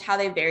and how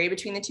they vary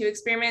between the two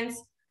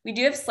experiments. We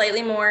do have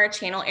slightly more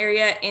channel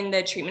area in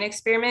the treatment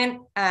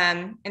experiment,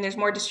 and there's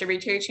more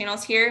distributary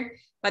channels here,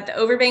 but the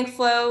overbank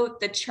flow,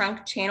 the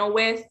trunk channel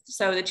width,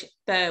 so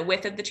the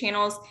width of the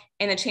channels,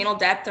 and the channel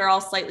depth are all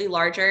slightly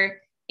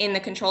larger in the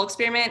control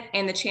experiment,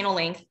 and the channel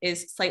length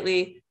is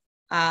slightly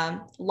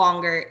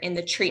longer in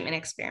the treatment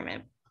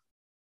experiment.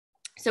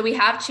 So we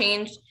have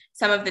changed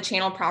some of the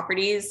channel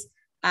properties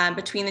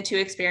between the two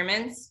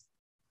experiments.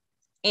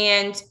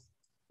 And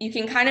you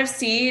can kind of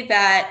see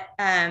that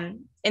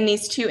in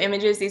these two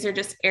images, these are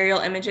just aerial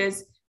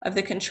images of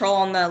the control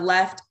on the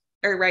left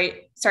or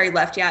right, sorry,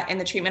 left, yeah, and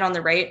the treatment on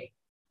the right.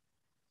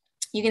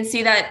 You can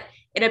see that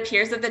it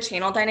appears that the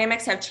channel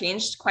dynamics have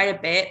changed quite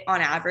a bit on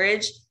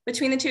average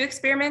between the two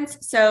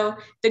experiments. So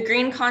the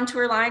green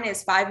contour line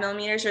is 5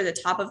 millimeters or the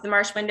top of the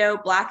marsh window,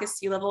 black is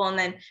sea level, and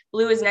then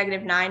blue is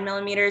 -9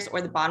 millimeters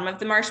or the bottom of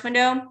the marsh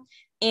window.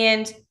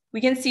 And we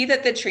can see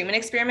that the treatment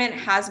experiment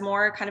has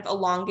more kind of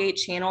elongate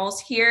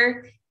channels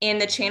here, and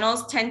the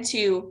channels tend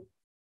to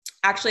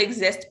actually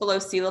exist below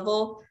sea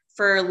level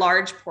for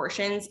large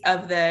portions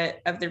of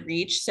the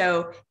reach.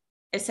 So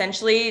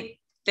essentially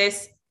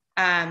this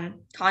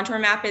contour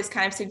map is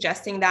kind of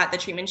suggesting that the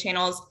treatment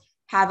channels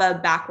have a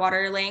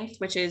backwater length,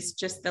 which is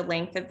just the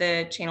length of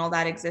the channel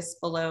that exists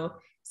below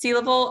sea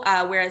level,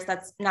 whereas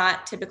that's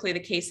not typically the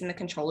case in the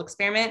control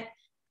experiment.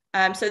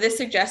 So this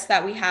suggests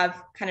that we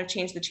have kind of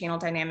changed the channel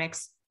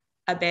dynamics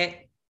a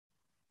bit.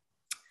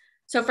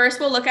 So first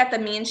we'll look at the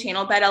mean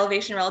channel bed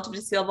elevation relative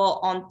to sea level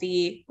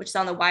which is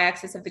on the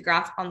y-axis of the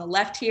graph on the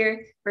left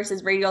here,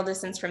 versus radial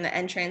distance from the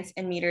entrance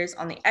in meters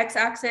on the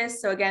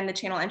x-axis. So again, the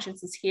channel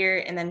entrance is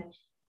here, and then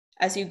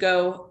as you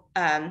go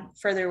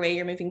further away,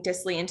 you're moving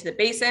distally into the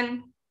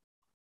basin.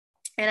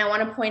 And I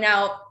want to point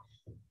out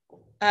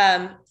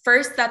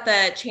first that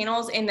the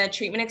channels in the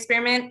treatment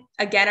experiment,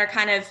 again, are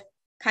kind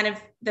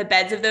of the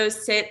beds of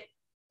those sit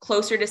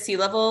closer to sea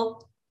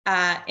level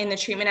in the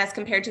treatment as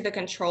compared to the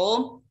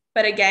control.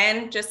 But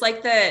again, just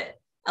like the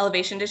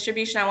elevation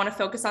distribution, I want to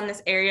focus on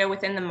this area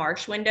within the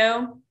marsh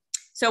window.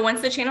 So once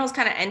the channels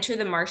kind of enter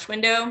the marsh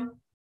window,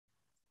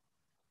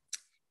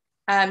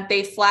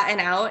 they flatten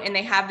out and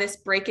they have this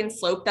break and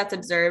slope that's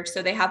observed.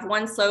 So they have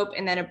one slope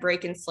and then a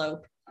break and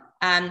slope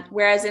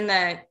Whereas in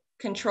the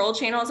control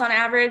channels on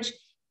average,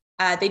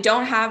 they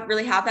don't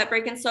really have that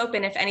break and slope.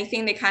 And if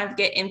anything, they kind of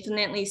get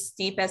infinitely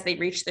steep as they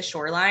reach the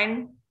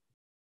shoreline.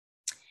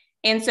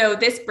 And so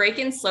this break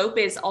and slope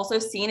is also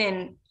seen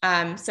in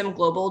some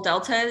global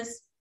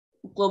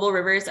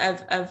rivers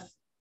of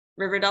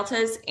river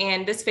deltas.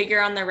 And this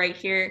figure on the right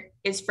here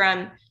is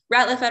from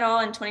Ratliff et al.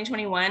 In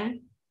 2021,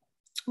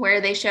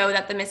 where they show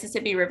that the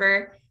Mississippi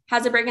River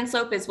has a break and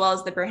slope as well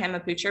as the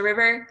Brahmaputra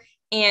River.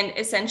 And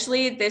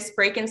essentially this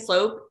break and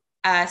slope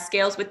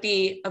scales with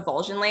the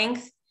avulsion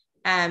length.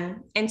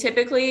 And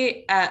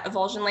typically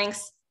avulsion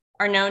lengths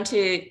are known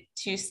to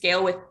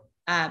scale with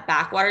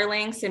backwater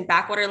lengths, and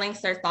backwater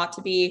lengths are thought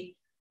to be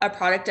a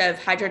product of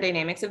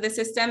hydrodynamics of the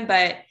system.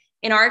 But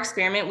in our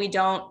experiment, we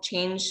don't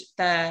change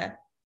the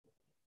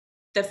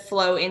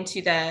flow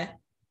into the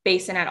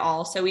basin at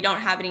all. So we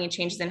don't have any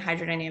changes in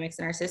hydrodynamics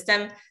in our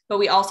system, but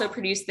we also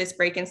produce this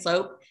break and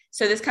slope.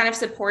 So this kind of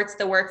supports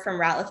the work from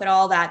Ratliff et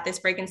al. That this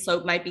break and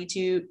slope might be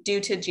due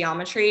to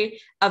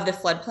geometry of the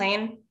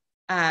floodplain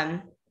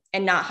and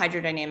not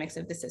hydrodynamics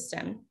of the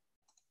system.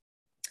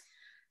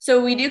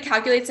 So we do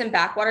calculate some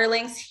backwater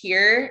lengths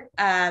here.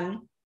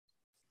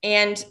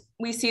 And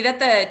we see that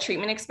the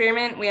treatment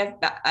experiment, we have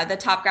the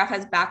top graph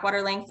has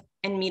backwater length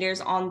in meters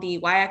on the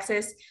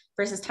y-axis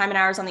versus time in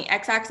hours on the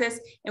x-axis.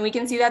 And we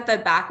can see that the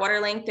backwater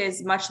length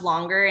is much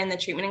longer in the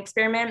treatment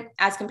experiment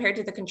as compared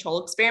to the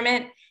control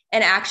experiment.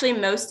 And actually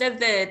most of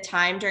the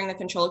time during the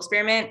control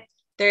experiment,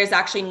 there is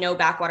actually no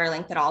backwater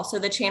length at all. So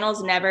the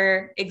channels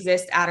never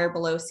exist at or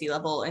below sea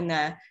level in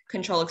the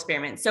control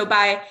experiment. So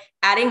by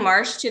adding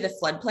marsh to the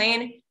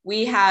floodplain,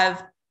 we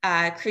have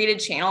created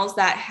channels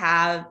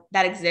that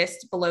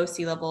exist below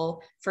sea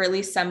level for at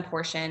least some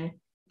portion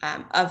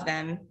of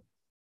them.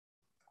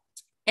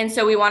 And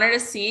so we wanted to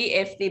see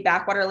if the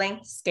backwater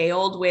length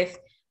scaled with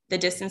the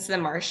distance to the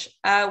marsh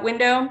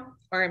window.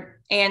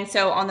 And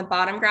so on the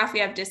bottom graph, we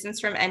have distance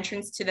from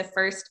entrance to the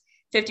first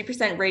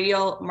 50%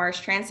 radial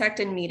marsh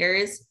transect in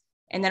meters.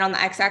 And then on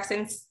the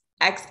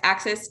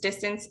x-axis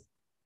distance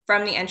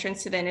from the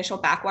entrance to the initial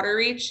backwater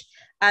reach.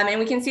 And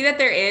we can see that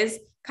there is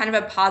kind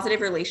of a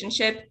positive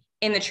relationship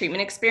in the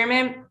treatment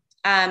experiment,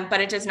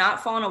 but it does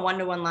not fall on a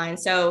one-to-one line.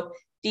 So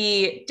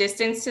the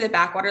distance to the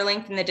backwater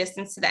length and the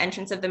distance to the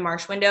entrance of the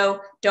marsh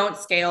window don't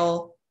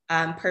scale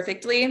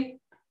perfectly,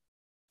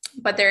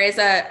 but there is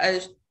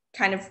a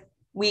kind of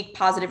weak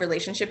positive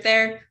relationship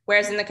there.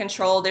 Whereas in the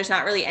control, there's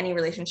not really any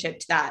relationship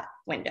to that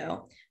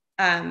window.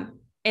 And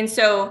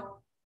so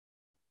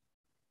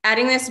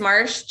adding this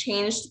marsh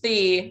changed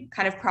the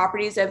kind of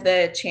properties of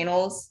the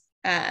channels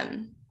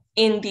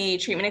in the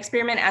treatment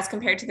experiment as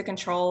compared to the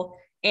control,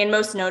 and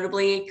most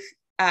notably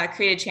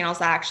created channels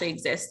that actually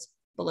exist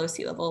below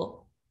sea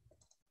level.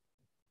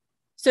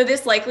 So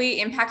this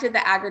likely impacted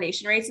the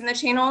aggradation rates in the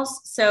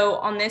channels. So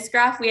on this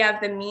graph, we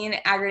have the mean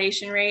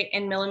aggradation rate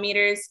in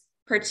millimeters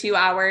per 2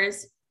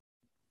 hours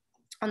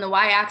on the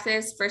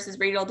y-axis versus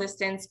radial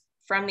distance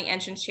from the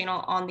entrance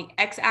channel on the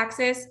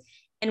x-axis.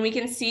 And we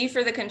can see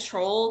for the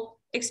control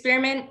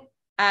experiment,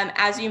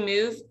 as you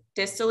move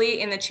distally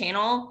in the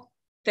channel,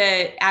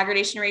 the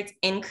aggradation rates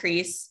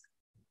increase.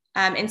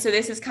 And so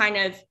this is kind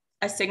of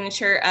a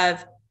signature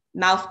of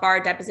mouth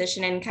bar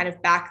deposition and kind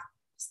of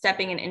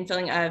backstepping and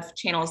infilling of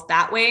channels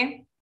that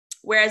way.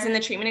 Whereas in the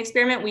treatment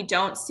experiment, we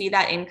don't see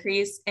that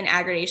increase in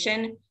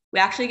aggradation. We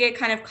actually get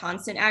kind of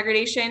constant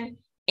aggradation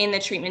in the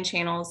treatment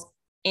channels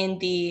in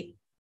the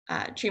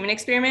treatment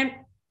experiment.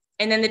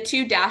 And then the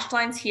two dashed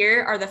lines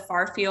here are the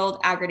far field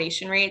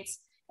aggradation rates.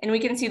 And we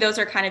can see those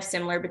are kind of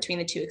similar between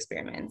the two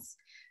experiments.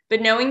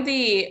 But knowing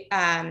the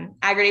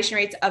aggradation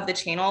rates of the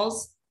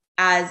channels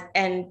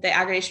and the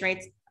aggradation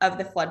rates of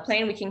the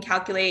floodplain, we can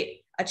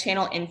calculate a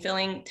channel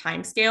infilling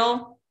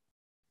timescale.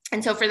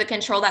 And so for the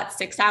control, that's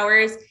 6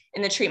 hours.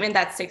 In the treatment,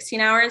 that's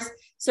 16 hours.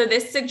 So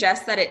this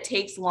suggests that it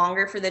takes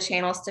longer for the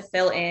channels to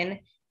fill in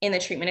the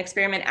treatment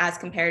experiment as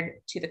compared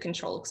to the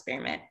control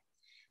experiment.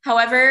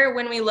 However,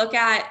 when we look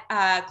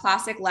at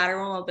classic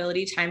lateral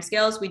mobility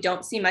timescales, we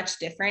don't see much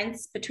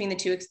difference between the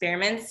two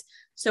experiments.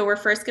 So we're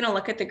first going to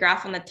look at the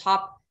graph on the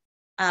top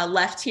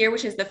left here,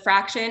 which is the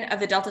fraction of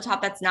the delta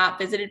top that's not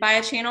visited by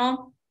a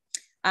channel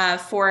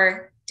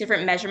for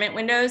different measurement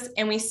windows.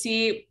 And we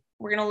see,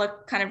 we're going to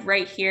look kind of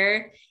right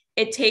here.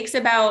 It takes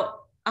about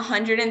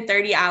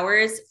 130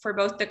 hours for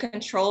both the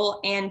control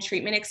and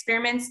treatment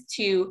experiments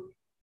to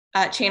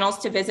channels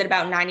to visit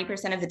about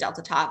 90% of the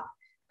delta top.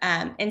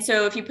 And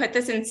so if you put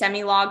this in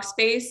semi-log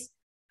space,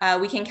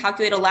 we can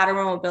calculate a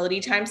lateral mobility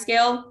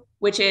timescale,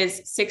 which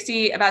is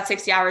about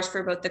 60 hours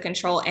for both the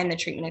control and the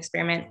treatment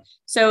experiment.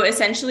 So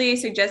essentially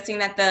suggesting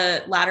that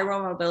the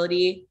lateral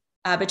mobility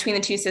between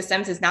the two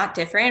systems is not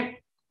different,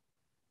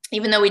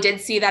 even though we did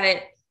see that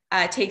it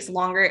takes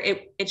longer.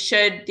 It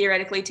should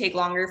theoretically take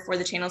longer for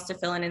the channels to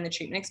fill in the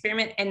treatment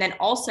experiment. And then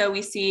also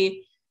we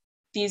see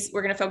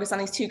we're going to focus on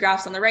these two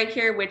graphs on the right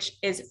here, which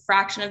is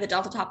fraction of the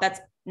delta top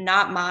that's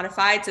not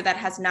modified. So that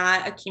has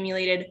not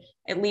accumulated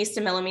at least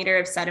a millimeter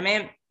of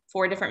sediment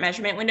for different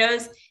measurement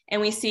windows.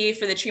 And we see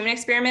for the treatment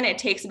experiment, it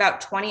takes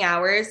about 20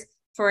 hours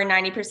for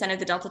 90% of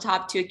the delta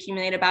top to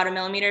accumulate about 1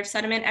 millimeter of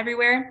sediment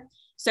everywhere.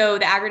 So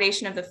the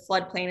aggradation of the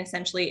floodplain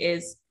essentially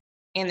is,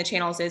 and the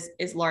channels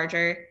is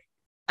larger.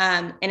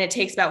 And it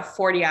takes about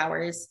 40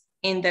 hours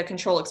in the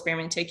control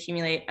experiment to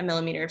accumulate 1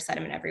 millimeter of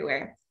sediment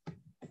everywhere.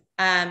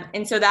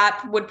 And so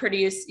that would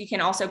produce, you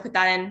can also put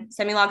that in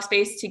semi-log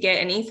space to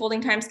get an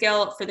e-folding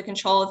timescale for the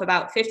control of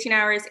about 15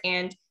 hours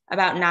and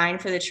about 9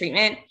 for the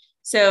treatment.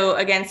 So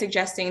again,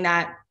 suggesting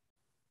that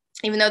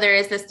even though there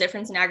is this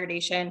difference in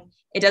aggradation,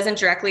 it doesn't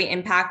directly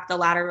impact the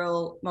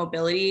lateral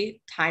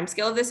mobility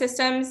timescale of the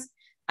systems.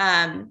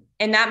 And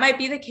that might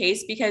be the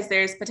case because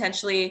there's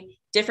potentially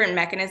different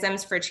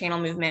mechanisms for channel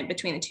movement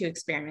between the two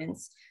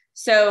experiments.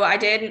 So I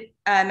did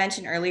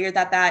mention earlier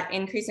that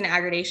increase in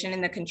aggradation in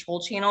the control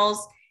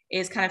channels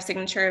is kind of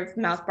signature of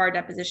mouth bar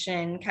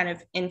deposition, kind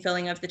of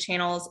infilling of the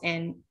channels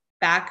and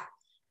back,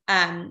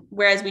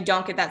 whereas we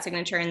don't get that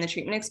signature in the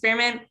treatment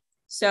experiment.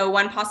 So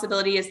one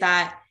possibility is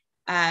that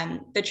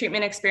the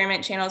treatment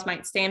experiment channels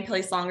might stay in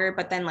place longer,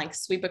 but then like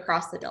sweep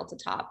across the delta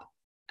top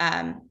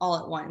all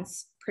at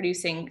once,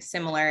 producing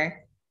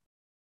similar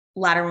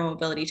lateral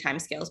mobility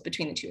timescales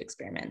between the two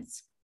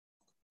experiments.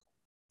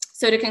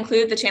 So to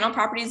conclude, the channel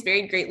properties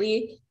varied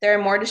greatly. There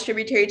are more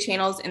distributary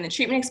channels in the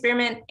treatment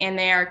experiment, and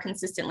they are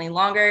consistently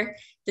longer.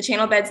 The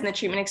channel beds in the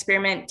treatment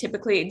experiment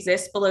typically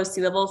exist below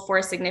sea level for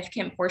a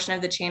significant portion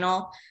of the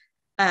channel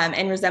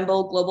and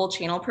resemble global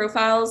channel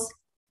profiles.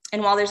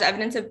 And while there's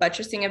evidence of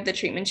buttressing of the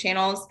treatment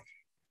channels,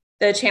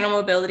 the channel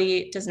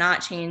mobility does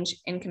not change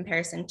in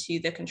comparison to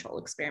the control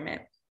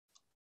experiment.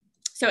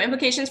 So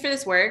implications for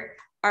this work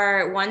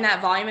are, one,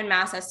 that volume and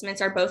mass estimates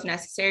are both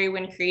necessary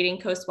when creating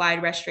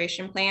coast-wide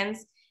restoration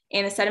plans,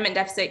 and the sediment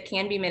deficit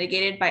can be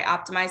mitigated by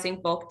optimizing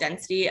bulk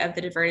density of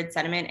the diverted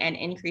sediment and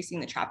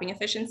increasing the trapping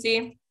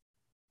efficiency.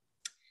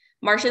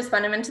 Marshes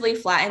fundamentally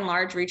flatten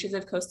large reaches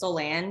of coastal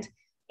land,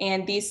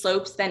 and these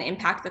slopes then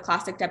impact the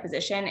clastic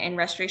deposition, and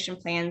restoration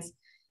plans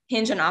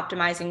hinge on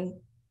optimizing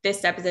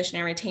this deposition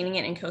and retaining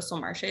it in coastal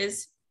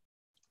marshes.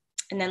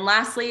 And then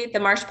lastly, the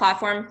marsh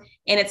platform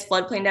and its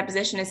floodplain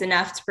deposition is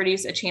enough to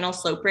produce a channel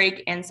slope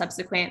break and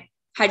subsequent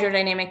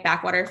hydrodynamic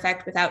backwater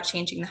effect without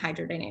changing the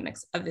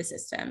hydrodynamics of the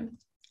system.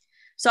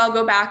 So I'll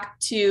go back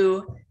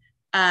to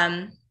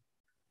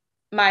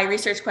my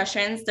research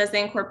questions. Does the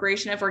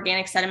incorporation of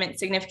organic sediment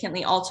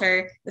significantly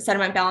alter the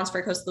sediment balance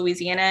for coastal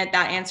Louisiana?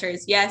 That answer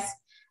is yes.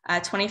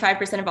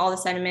 25% of all the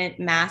sediment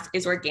mass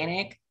is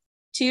organic.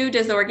 2,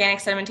 does the organic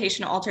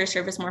sedimentation alter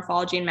surface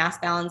morphology and mass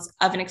balance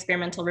of an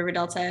experimental river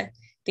delta?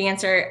 The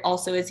answer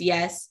also is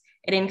yes.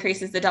 It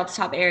increases the delta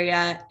top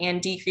area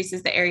and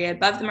decreases the area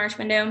above the marsh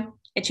window.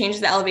 It changes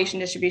the elevation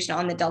distribution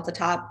on the delta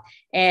top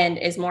and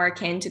is more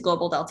akin to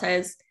global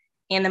deltas.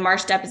 And the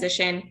marsh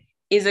deposition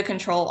is a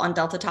control on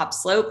delta top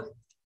slope.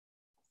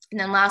 And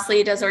then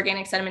lastly, does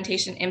organic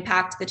sedimentation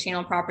impact the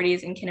channel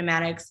properties and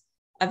kinematics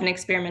of an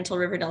experimental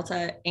river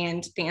delta?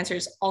 And the answer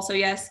is also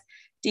yes.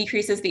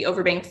 Decreases the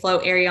overbank flow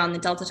area on the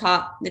delta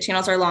top. The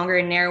channels are longer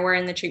and narrower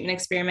in the treatment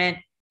experiment,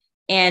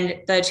 and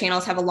the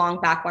channels have a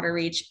long backwater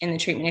reach in the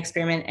treatment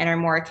experiment and are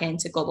more akin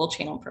to global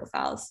channel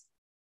profiles.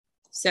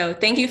 So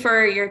thank you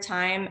for your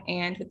time,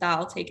 and with that,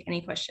 I'll take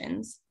any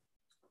questions.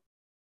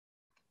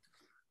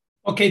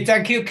 Okay,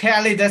 thank you,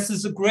 Kelly. This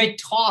is a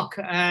great talk,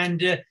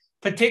 and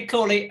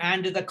particularly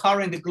under the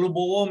current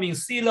global warming,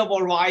 sea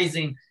level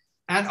rising,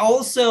 and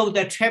also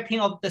the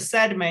trapping of the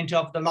sediment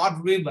of the large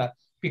river,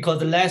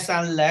 because less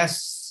and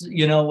less,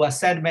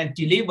 sediment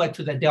delivered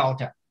to the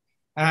delta.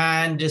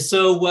 And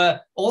so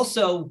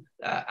also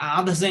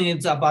another thing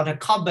is about a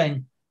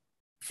carbon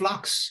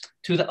flux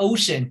to the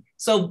ocean.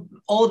 So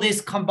all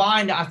this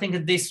combined, I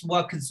think this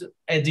work is,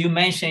 as you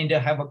mentioned,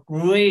 have a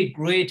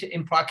great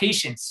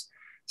implications.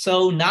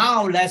 So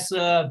now let's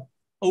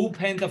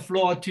open the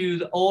floor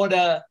to all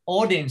the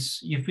audience.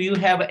 If you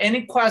have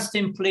any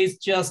question, please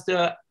just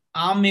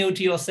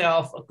unmute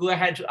yourself. Go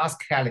ahead to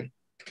ask Kelly.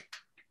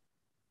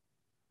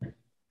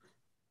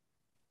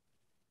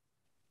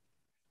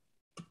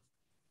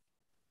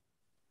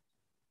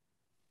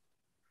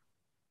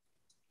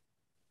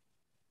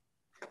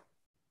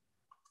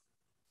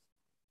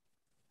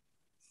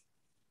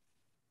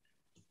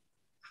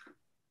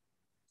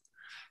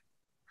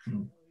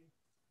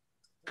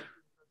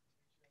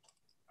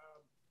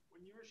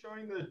 When you were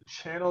showing the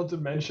channel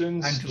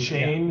dimensions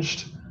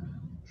changed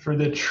for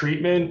the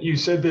treatment, you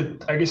said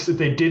that, I guess, that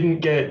they didn't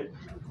get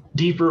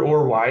deeper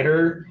or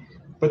wider,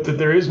 but that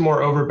there is more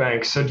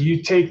overbank. So do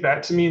you take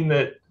that to mean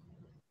that,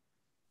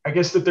 I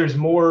guess, that there's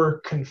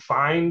more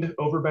confined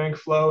overbank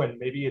flow and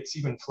maybe it's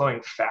even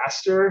flowing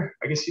faster?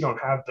 I guess you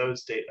don't have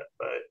those data,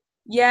 but.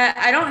 Yeah,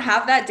 I don't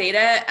have that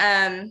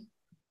data.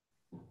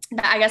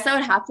 I guess that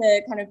would have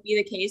to kind of be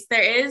the case.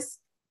 There is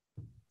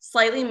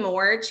slightly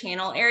more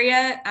channel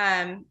area,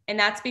 and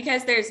that's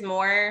because there's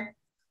more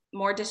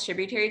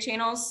distributary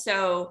channels.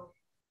 So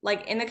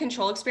like in the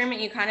control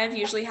experiment, you kind of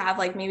usually have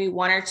like maybe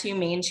 1 or 2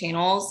 main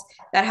channels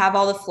that have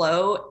all the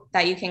flow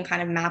that you can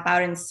kind of map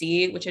out and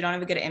see, which I don't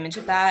have a good image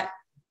of that.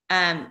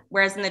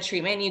 Whereas in the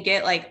treatment, you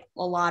get like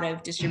a lot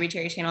of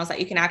distributary channels that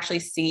you can actually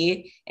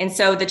see. And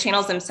so the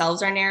channels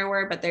themselves are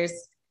narrower, but there's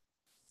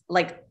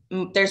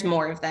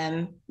more of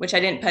them, which I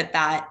didn't put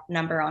that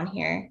number on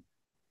here.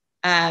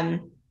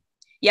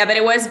 Yeah, but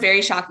it was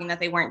very shocking that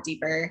they weren't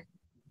deeper.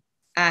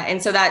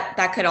 And so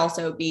that could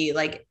also be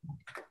like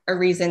a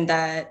reason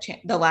that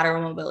the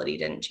lateral mobility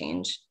didn't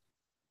change.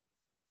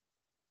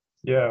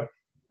 Yeah.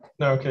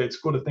 No, okay, it's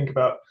cool to think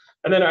about.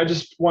 And then I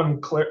just one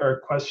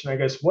question, I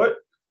guess. What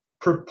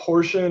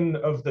proportion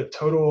of the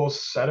total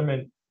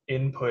sediment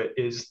input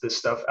is the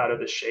stuff out of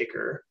the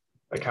shaker?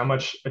 Like how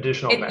much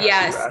additional mass are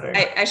you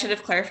adding? I should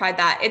have clarified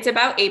that. It's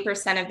about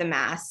 8% of the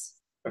mass.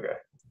 Okay.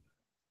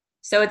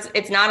 So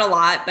it's not a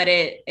lot, but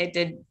it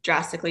did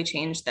drastically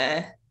change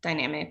the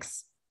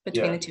dynamics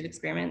between the two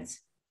experiments.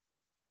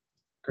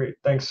 Great,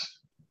 thanks.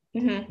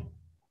 Mm-hmm.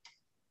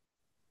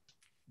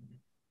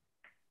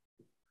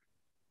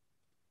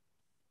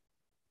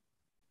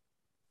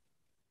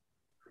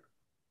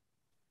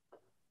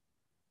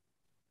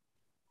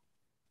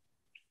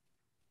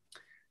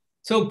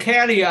 So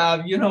Kelly,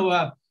 have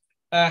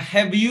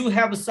you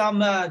have some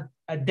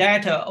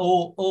data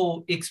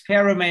or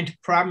experiment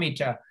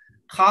parameter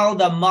how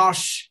the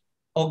marsh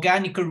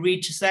organic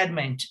rich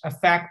sediment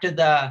affect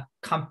the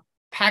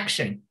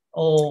compaction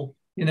or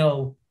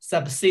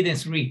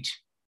subsidence rate?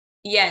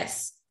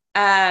 Yes.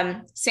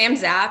 Sam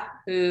Zapp,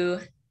 who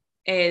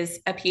is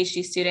a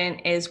PhD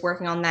student, is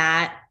working on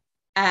that.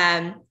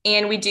 And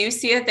we do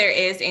see that there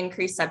is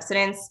increased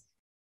subsidence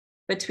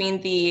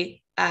between the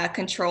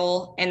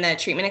control and the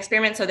treatment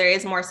experiment. So there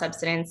is more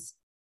subsidence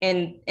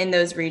in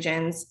those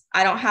regions.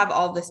 I don't have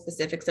all the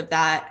specifics of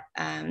that,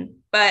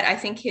 but I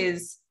think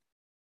his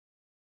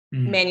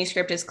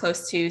manuscript is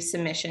close to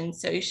submission.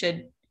 So you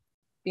should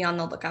be on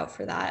the lookout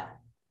for that.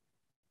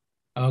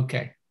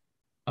 Okay.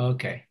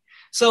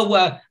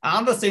 So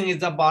another thing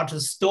is about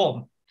the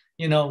storm,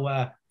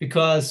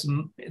 because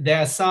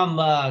there's some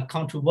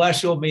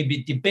controversial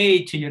maybe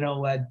debate,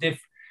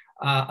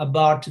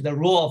 about the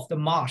role of the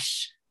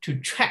marsh to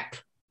trap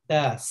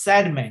the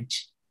sediment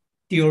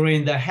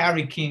during the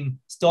hurricane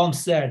storm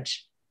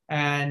surge,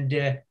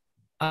 and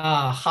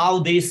how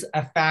this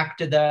affect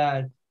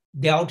the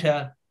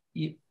delta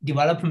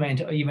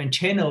development or even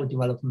channel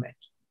development.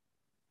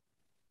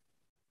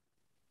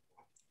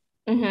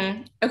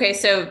 Mm-hmm. Okay,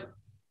 so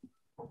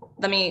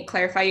let me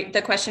clarify.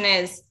 The question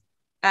is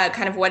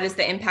kind of what is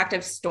the impact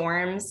of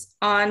storms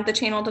on the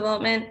channel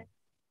development?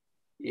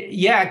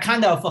 Yeah,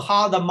 kind of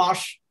how the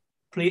marsh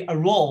play a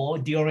role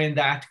during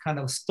that kind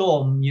of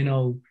storm,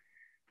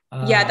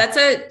 Yeah,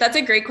 that's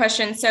a great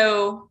question.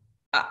 So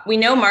we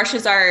know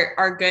marshes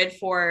are good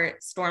for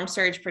storm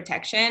surge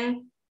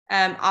protection.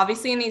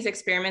 Obviously, in these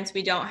experiments,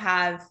 we don't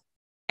have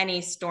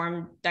any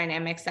storm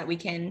dynamics that we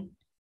can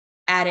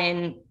add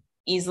in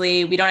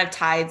easily. We don't have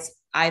tides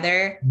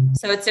either.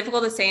 So it's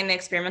difficult to say in the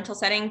experimental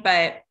setting,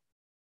 but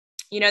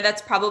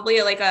that's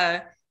probably like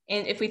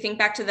if we think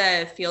back to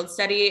the field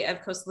study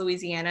of coastal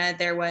Louisiana,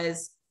 there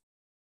was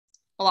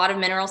a lot of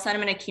mineral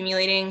sediment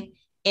accumulating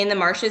in the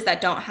marshes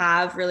that don't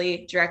have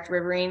really direct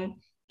riverine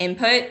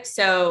input.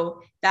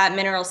 So that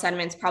mineral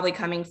sediment is probably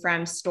coming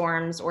from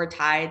storms or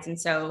tides. And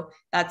so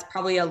that's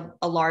probably a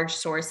large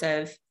source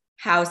of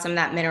how some of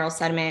that mineral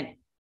sediment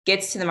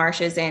gets to the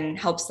marshes and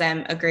helps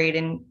them aggregate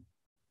and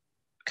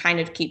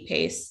kind of keep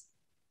pace.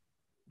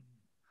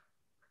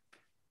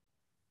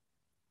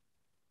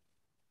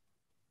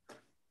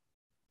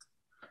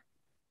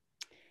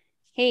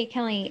 Hey,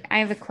 Kelly, I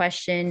have a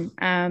question.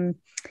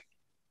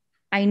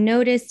 I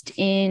noticed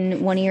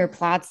in one of your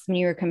plots when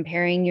you were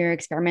comparing your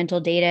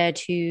experimental data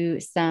to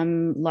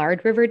some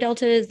large river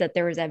deltas that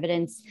there was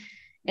evidence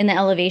in the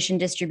elevation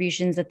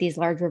distributions that these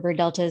large river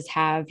deltas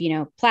have,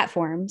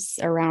 platforms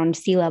around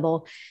sea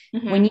level.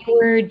 Mm-hmm. When you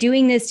were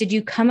doing this, did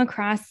you come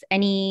across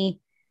any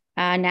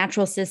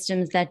natural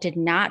systems that did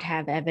not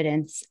have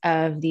evidence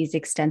of these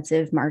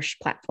extensive marsh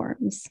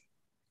platforms?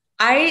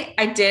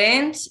 I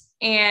didn't.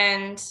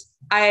 And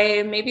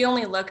I maybe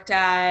only looked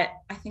at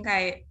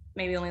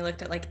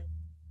like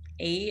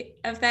 8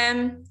 of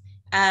them.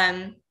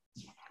 I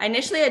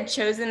initially had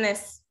chosen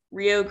this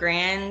Rio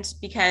Grande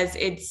because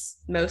it's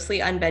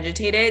mostly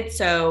unvegetated.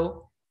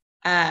 So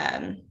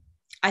I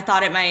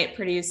thought it might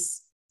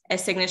produce a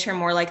signature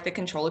more like the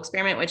control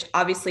experiment, which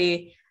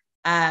obviously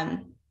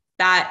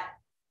that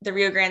the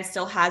Rio Grande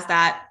still has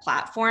that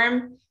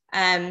platform.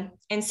 And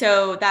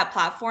so that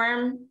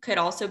platform could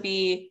also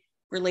be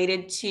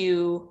related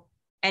to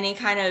any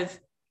kind of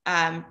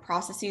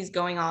processes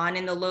going on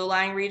in the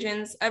low-lying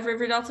regions of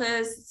river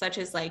deltas, such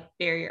as like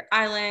barrier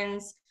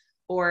islands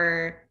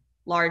or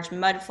large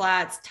mud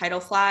flats, tidal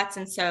flats.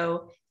 And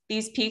so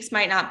these peaks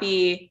might not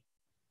be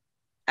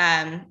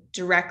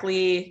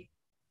directly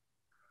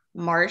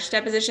marsh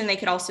deposition. They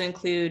could also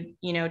include,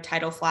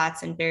 tidal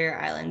flats and barrier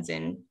islands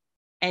and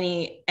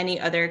any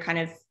other kind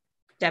of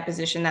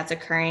deposition that's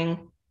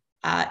occurring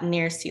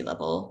near sea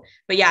level.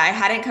 But yeah, I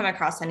hadn't come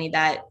across any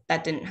that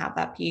didn't have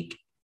that peak.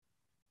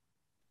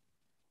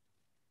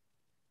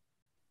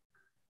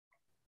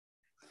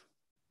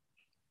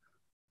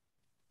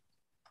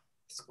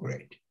 That's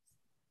great.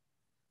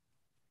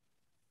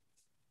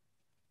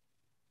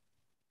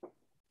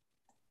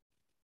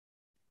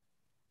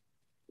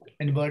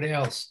 Anybody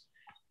else?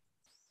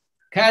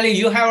 Kelly,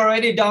 you have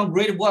already done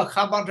great work.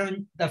 How about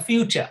the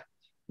future?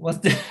 What's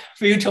the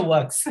future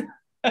works?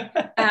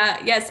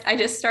 Yes, I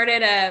just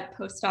started a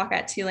postdoc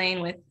at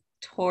Tulane with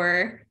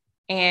Tor,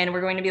 and we're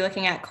going to be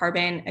looking at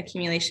carbon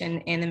accumulation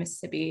in the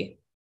Mississippi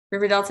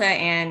River Delta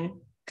and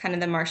kind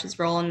of the marshes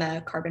role in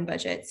the carbon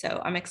budget.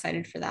 So I'm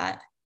excited for that.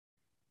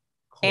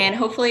 Cool. And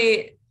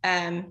hopefully,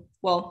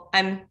 well,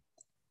 I'm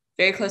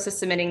very close to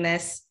submitting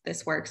this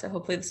work. So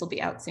hopefully this will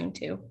be out soon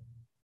too.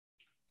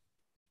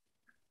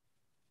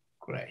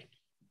 Great.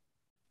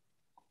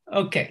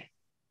 Okay.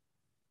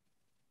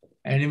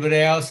 Anybody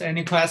else,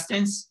 any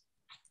questions?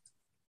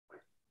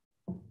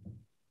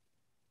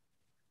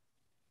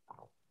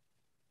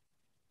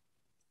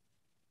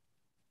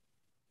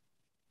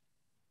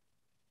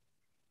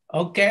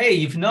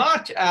 Okay, if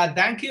not,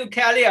 thank you,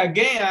 Kelly,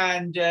 again.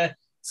 And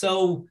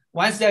so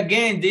once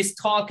again, this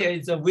talk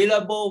is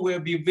available, will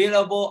be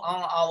available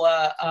on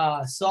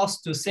our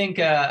Source to Think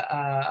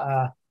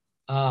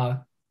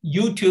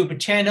YouTube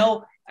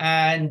channel.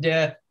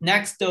 And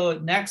next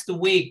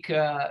week,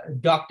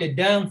 Dr.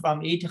 Deng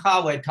from ETH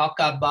will talk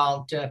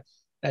about the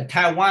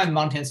Taiwan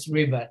Mountains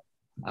River.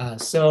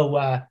 So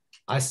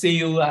I'll see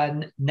you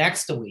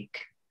next week.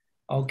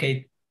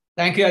 Okay,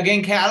 thank you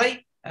again,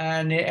 Kelly,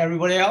 and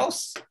everybody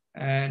else.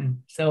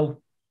 And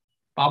so,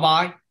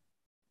 bye-bye.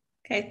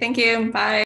 Okay, thank you. Bye.